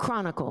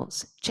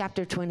 Chronicles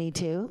chapter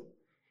 22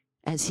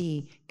 as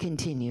he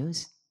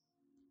continues.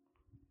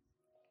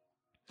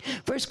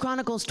 1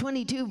 Chronicles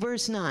 22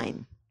 verse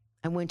 9.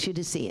 I want you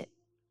to see it.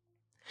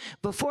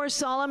 Before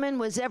Solomon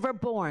was ever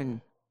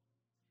born,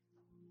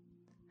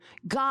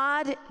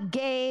 God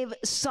gave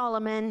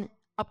Solomon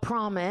a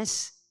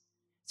promise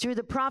through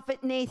the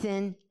prophet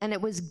Nathan, and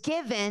it was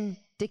given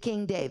to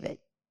King David.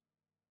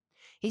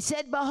 He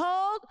said,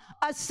 behold,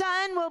 a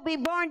son will be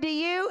born to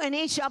you, and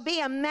he shall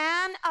be a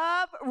man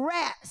of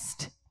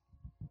rest.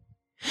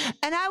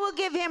 And I will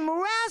give him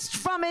rest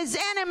from his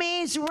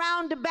enemies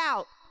round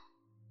about.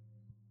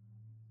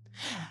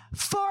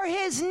 For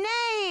his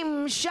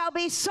name shall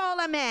be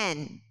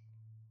Solomon,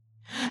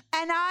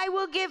 and I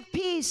will give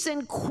peace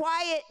and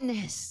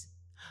quietness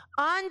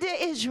unto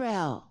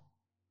Israel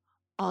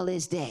all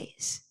his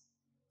days.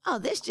 Oh,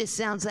 this just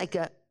sounds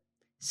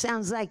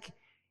like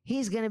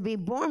he's going to be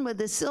born with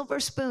a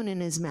silver spoon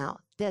in his mouth,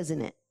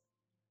 doesn't it?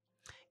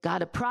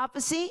 Got a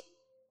prophecy,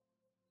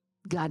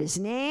 got his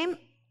name,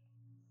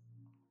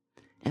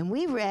 and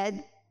we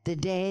read the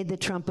day the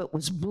trumpet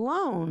was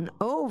blown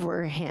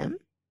over him,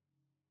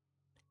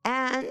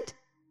 and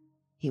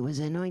he was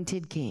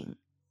anointed king.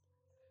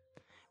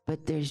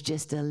 But there's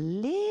just a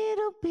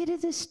little bit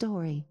of the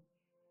story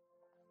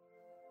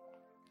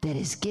that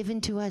is given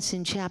to us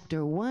in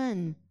chapter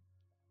 1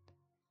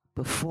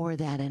 before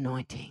that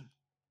anointing.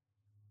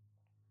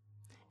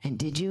 And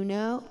did you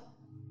know?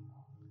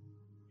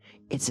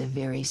 It's a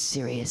very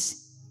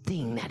serious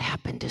thing that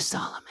happened to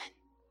Solomon.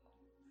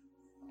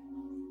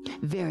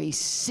 Very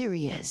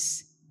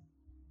serious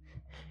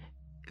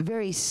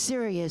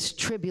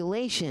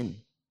tribulation.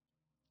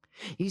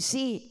 You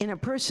see, in a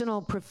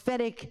personal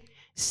prophetic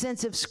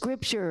sense of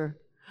scripture,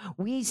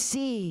 we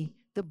see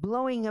the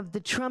blowing of the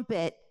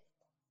trumpet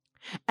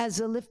as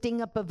a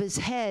lifting up of his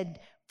head.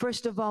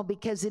 First of all,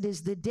 because it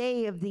is the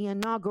day of the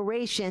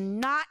inauguration,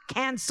 not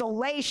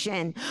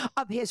cancellation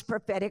of his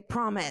prophetic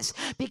promise.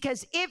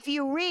 Because if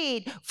you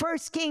read 1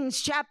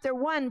 Kings chapter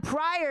 1,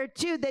 prior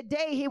to the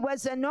day he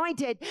was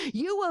anointed,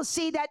 you will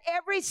see that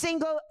every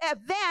single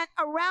event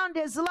around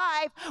his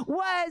life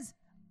was,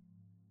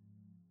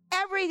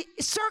 every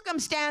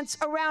circumstance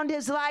around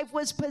his life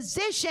was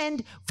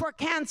positioned for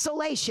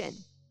cancellation.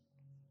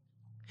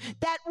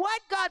 That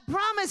what God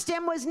promised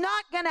him was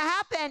not going to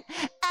happen,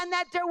 and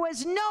that there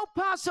was no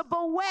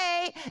possible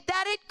way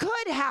that it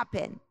could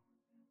happen.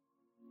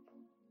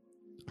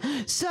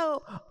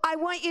 So I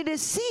want you to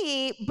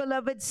see,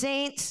 beloved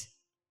saints,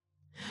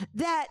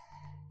 that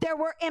there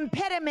were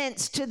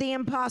impediments to the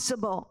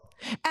impossible.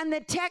 And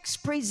the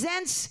text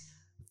presents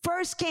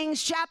 1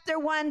 Kings chapter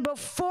 1,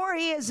 before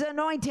he is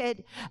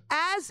anointed,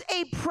 as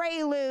a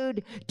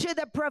prelude to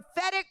the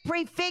prophetic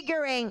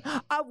prefiguring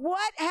of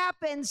what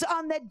happens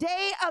on the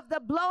day of the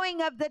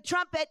blowing of the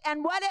trumpet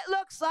and what it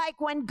looks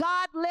like when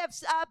God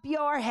lifts up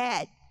your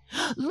head.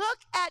 Look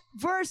at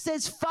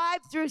verses 5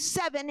 through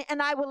 7,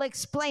 and I will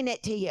explain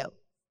it to you.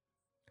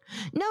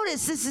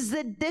 Notice this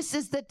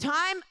is the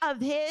time of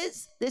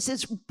this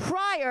is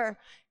prior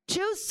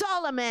to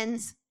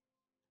Solomon's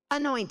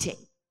anointing.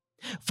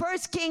 1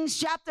 Kings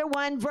chapter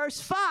 1,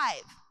 verse 5.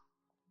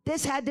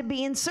 This had to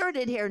be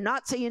inserted here,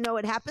 not so you know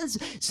what happens,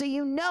 so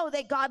you know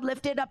that God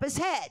lifted up his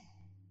head,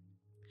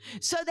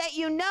 so that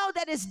you know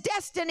that his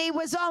destiny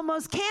was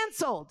almost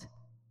canceled,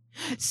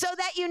 so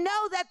that you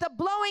know that the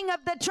blowing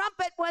of the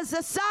trumpet was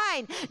a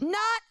sign,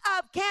 not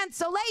of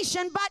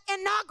cancellation, but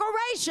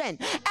inauguration.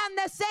 And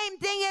the same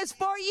thing is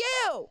for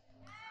you.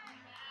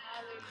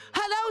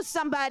 Hello,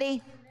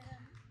 somebody.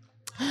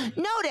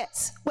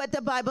 Notice what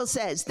the Bible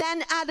says.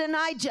 Then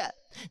Adonijah,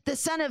 the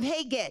son of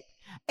Haggith,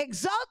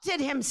 exalted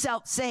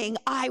himself, saying,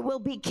 I will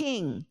be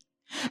king.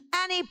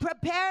 And he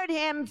prepared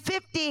him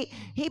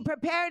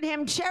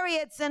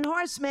chariots and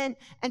horsemen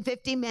and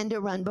 50 men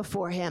to run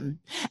before him.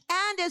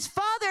 And his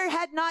father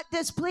had not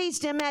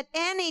displeased him at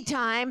any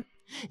time,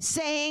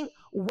 saying,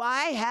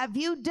 why have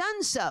you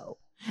done so?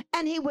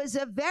 And he was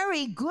a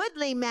very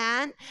goodly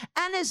man,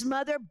 and his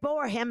mother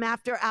bore him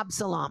after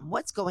Absalom.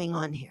 What's going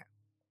on here?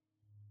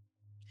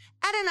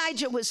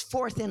 Adonijah was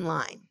fourth in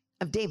line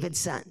of David's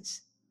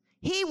sons.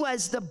 He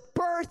was the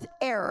birth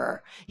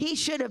heir. He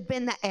should have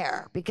been the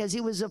heir because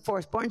he was the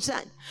fourth-born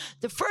son.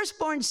 The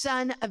firstborn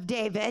son of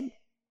David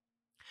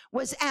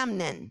was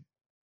Amnon.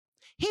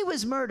 He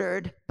was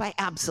murdered by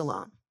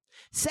Absalom.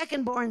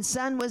 Second-born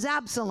son was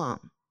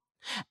Absalom.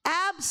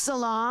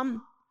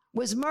 Absalom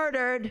was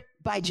murdered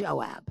by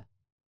Joab.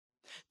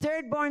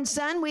 Third-born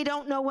son, we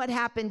don't know what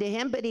happened to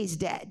him, but he's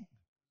dead.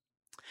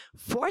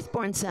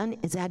 Fourth-born son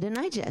is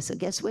Adonijah. So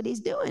guess what he's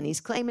doing?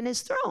 He's claiming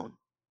his throne.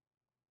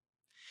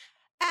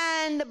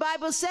 And the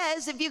Bible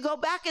says, if you go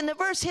back in the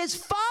verse, his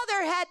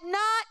father had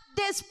not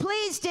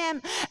displeased him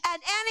at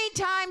any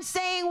time,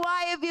 saying,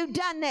 why have you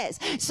done this?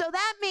 So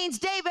that means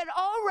David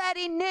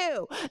already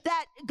knew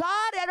that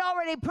God had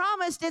already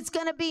promised it's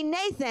going to be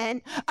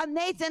Nathan.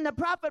 Nathan, the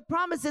prophet,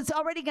 promised it's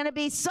already going to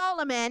be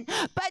Solomon.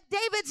 But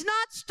David's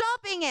not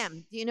stopping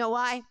him. Do you know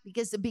why?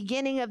 Because the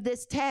beginning of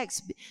this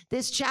text,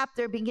 this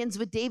chapter begins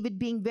with David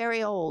being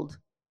very old.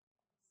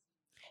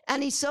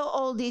 And he's so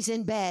old, he's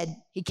in bed.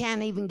 He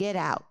can't even get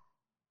out.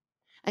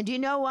 And do you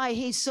know why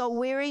he's so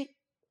weary?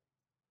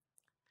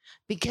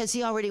 Because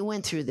he already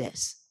went through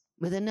this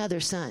with another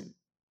son.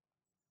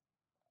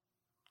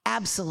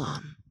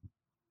 Absalom,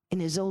 in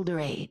his older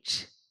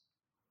age,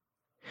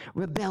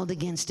 rebelled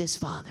against his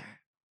father.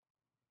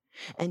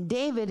 And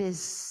David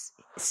is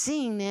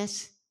seeing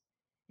this.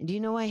 And do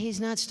you know why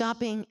he's not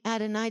stopping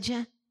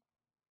Adonijah?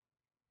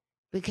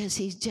 Because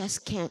he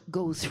just can't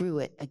go through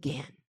it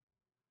again.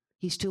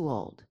 He's too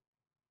old.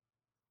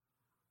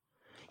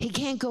 He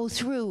can't go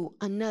through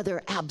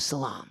another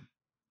Absalom.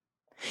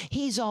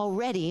 He's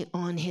already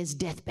on his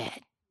deathbed.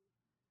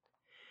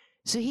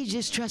 So he's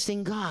just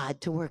trusting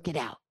God to work it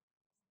out.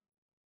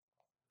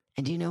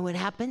 And do you know what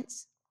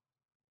happens?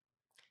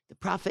 The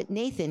prophet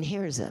Nathan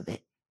hears of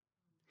it.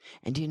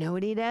 And do you know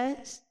what he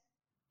does?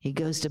 He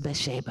goes to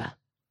Bathsheba.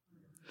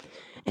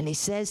 And he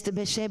says to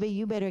Bathsheba,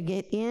 you better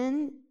get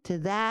into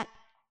that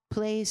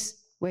place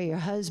where your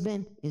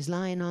husband is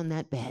lying on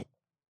that bed.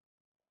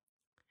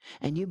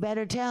 And you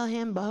better tell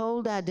him,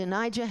 behold,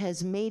 Adonijah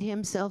has made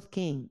himself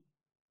king.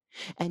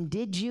 And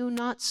did you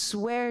not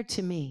swear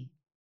to me,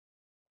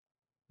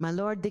 my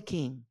lord the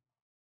king,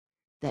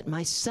 that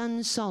my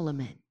son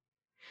Solomon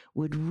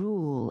would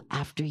rule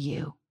after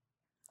you?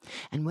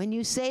 And when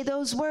you say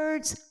those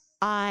words,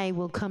 I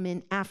will come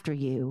in after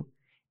you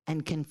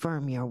and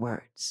confirm your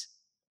words.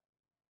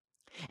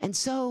 And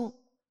so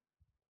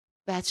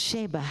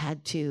Bathsheba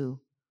had to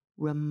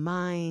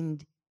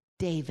remind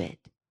David,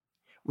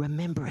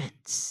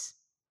 remembrance,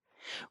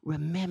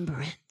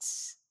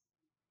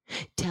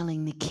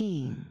 telling the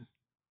king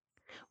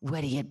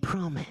what he had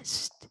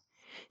promised.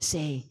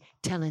 Say,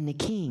 telling the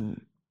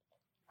king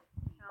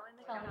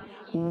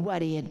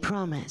what he had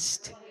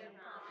promised.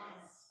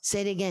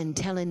 Say it again,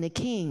 telling the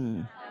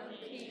king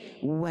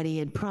what he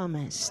had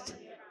promised.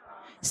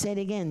 Say it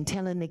again,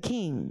 telling the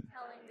king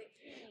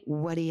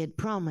what he had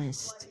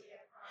promised.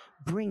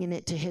 Bringing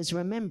it to his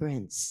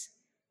remembrance.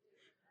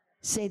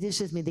 Say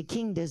this with me, the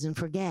king doesn't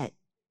forget,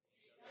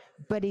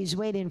 but he's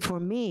waiting for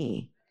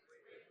me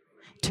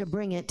to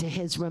bring it to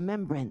his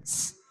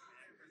remembrance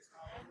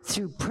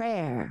through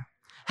prayer.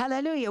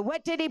 Hallelujah.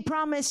 What did he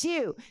promise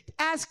you?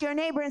 Ask your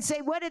neighbor and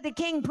say, what did the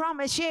king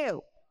promise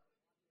you?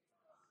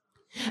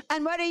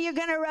 And what are you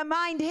going to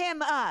remind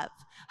him of?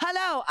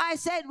 Hello, I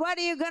said, what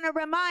are you going to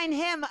remind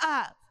him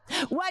of?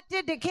 What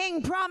did the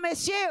king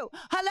promise you?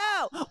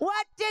 Hello,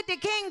 what did the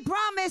king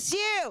promise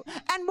you?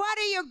 And what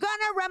are you going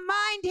to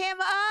remind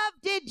him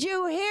of? Did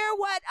you hear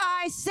what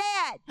I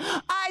said?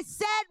 I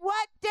said,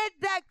 what did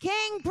the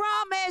king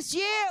promise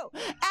you?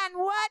 And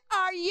what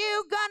are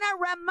you going to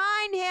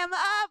remind him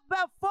of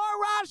before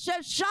Rosh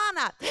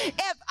Hashanah?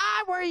 If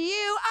I were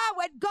you, I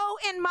would go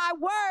in my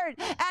word,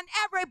 and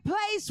every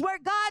place where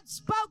God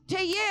spoke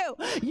to you,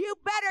 you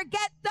better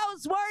get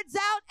those words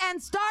out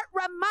and start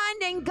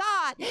reminding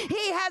God.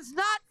 He has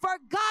not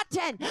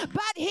forgotten,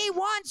 but he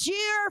wants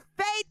your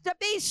faith to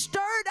be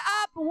stirred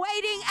up,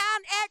 waiting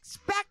and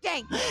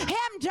expecting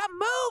him to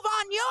move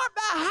on your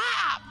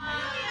behalf.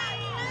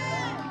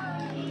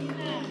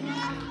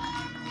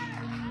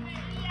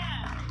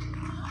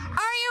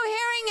 Are you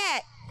hearing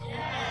it?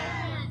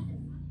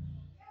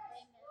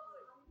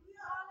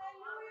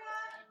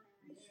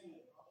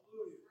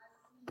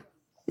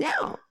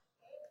 Now,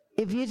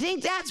 if you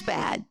think that's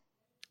bad,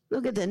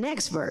 look at the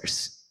next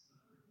verse.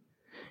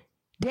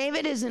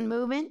 David isn't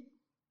moving,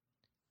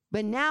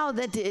 but now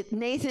that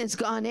Nathan's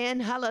gone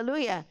in,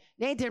 hallelujah,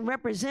 Nathan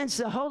represents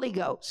the Holy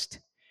Ghost.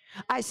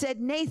 I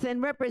said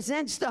Nathan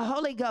represents the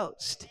Holy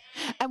Ghost.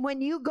 And when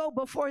you go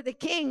before the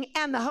king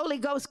and the Holy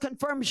Ghost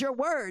confirms your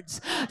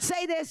words,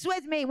 say this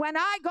with me, when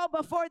I go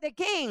before the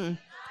king,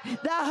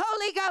 the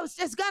Holy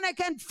Ghost is going to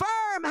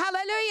confirm,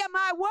 hallelujah,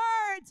 my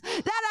words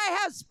that I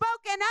have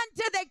spoken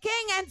unto the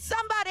king, and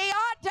somebody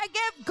ought to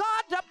give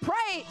God the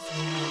praise.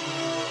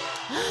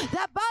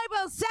 The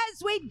Bible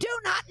says we do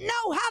not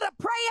know how to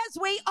pray as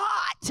we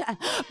ought,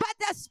 but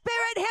the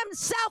Spirit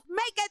himself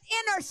maketh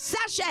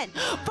intercession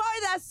for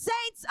the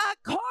saints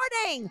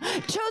according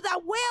to the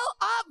will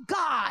of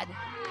God.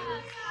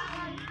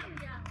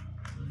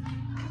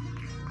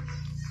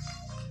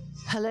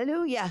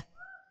 Hallelujah.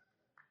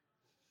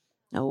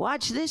 Now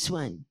watch this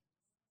one.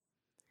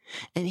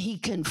 And he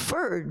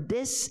conferred,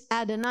 this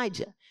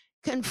Adonijah,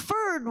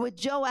 conferred with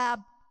Joab,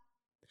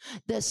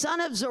 the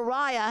son of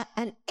Zeruiah,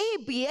 and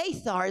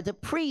Abiathar, the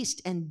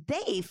priest, and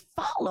they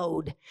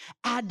followed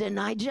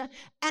Adonijah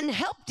and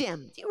helped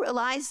him. Do you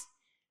realize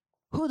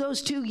who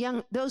those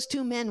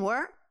two men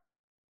were?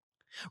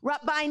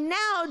 By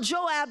now,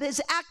 Joab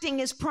is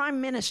acting as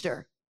prime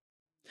minister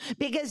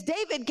because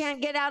David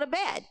can't get out of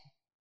bed.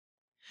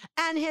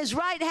 And his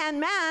right-hand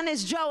man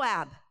is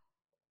Joab.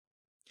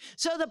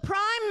 So the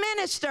prime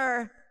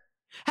minister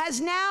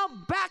has now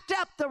backed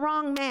up the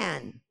wrong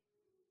man.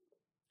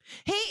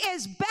 He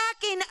is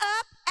backing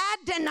up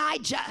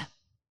Adonijah.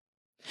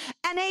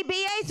 And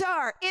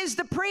Abiathar is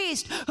the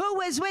priest who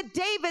was with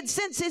David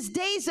since his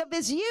days of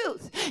his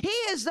youth. He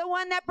is the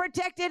one that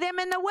protected him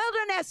in the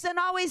wilderness and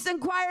always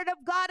inquired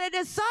of God at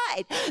his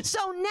side.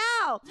 So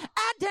now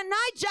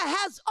Adonijah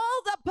has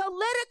all the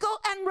political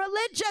and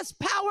religious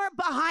power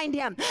behind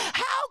him.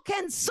 How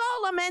can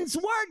Solomon's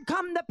word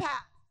come to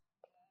pass?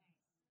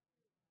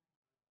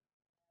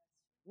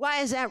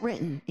 Why is that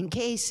written? In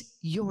case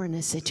you're in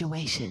a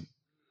situation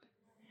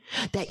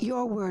that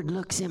your word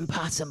looks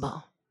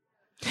impossible,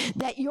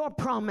 that your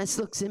promise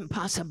looks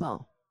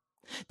impossible,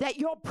 that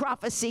your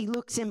prophecy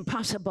looks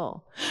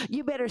impossible.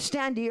 You better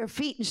stand to your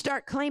feet and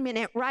start claiming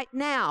it right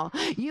now.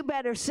 You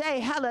better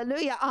say,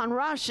 hallelujah, on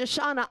Rosh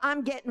Hashanah,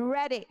 I'm getting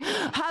ready.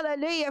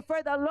 Hallelujah,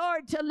 for the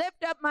Lord to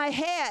lift up my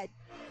head.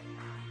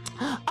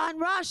 On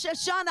Rosh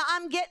Hashanah,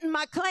 I'm getting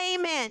my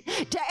claim in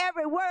to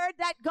every word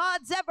that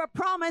God's ever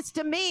promised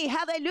to me.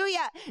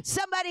 Hallelujah.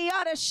 Somebody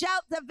ought to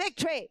shout the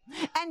victory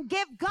and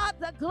give God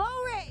the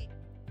glory.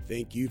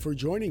 Thank you for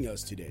joining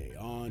us today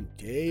on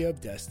Day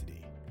of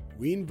Destiny.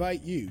 We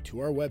invite you to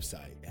our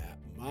website at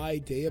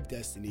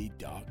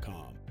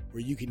mydayofdestiny.com,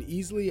 where you can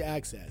easily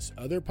access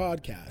other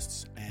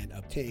podcasts and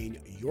obtain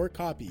your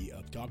copy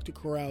of Dr.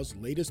 Corral's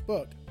latest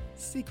book,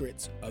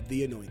 Secrets of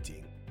the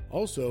Anointing.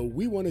 Also,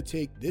 we want to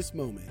take this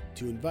moment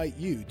to invite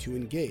you to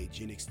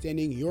engage in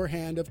extending your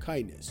hand of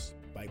kindness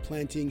by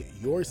planting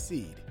your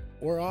seed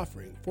or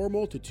offering for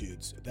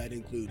multitudes that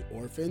include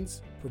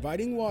orphans,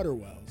 providing water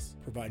wells,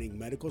 providing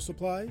medical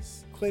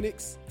supplies,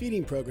 clinics,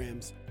 feeding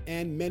programs,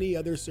 and many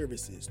other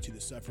services to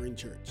the suffering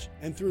church,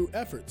 and through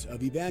efforts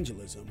of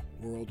evangelism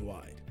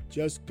worldwide.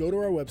 Just go to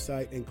our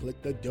website and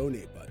click the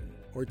donate button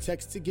or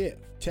text to give.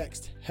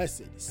 Text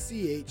HESED,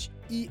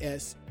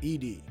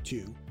 CHESED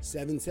to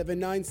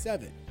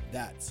 7797.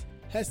 That's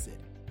HESED,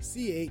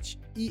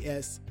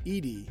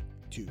 CHESED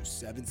to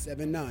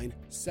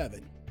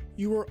 7797.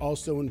 You are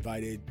also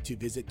invited to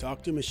visit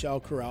Dr. Michelle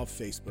Corral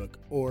Facebook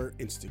or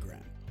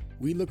Instagram.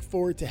 We look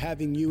forward to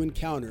having you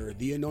encounter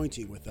the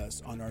anointing with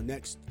us on our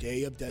next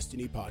Day of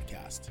Destiny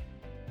podcast.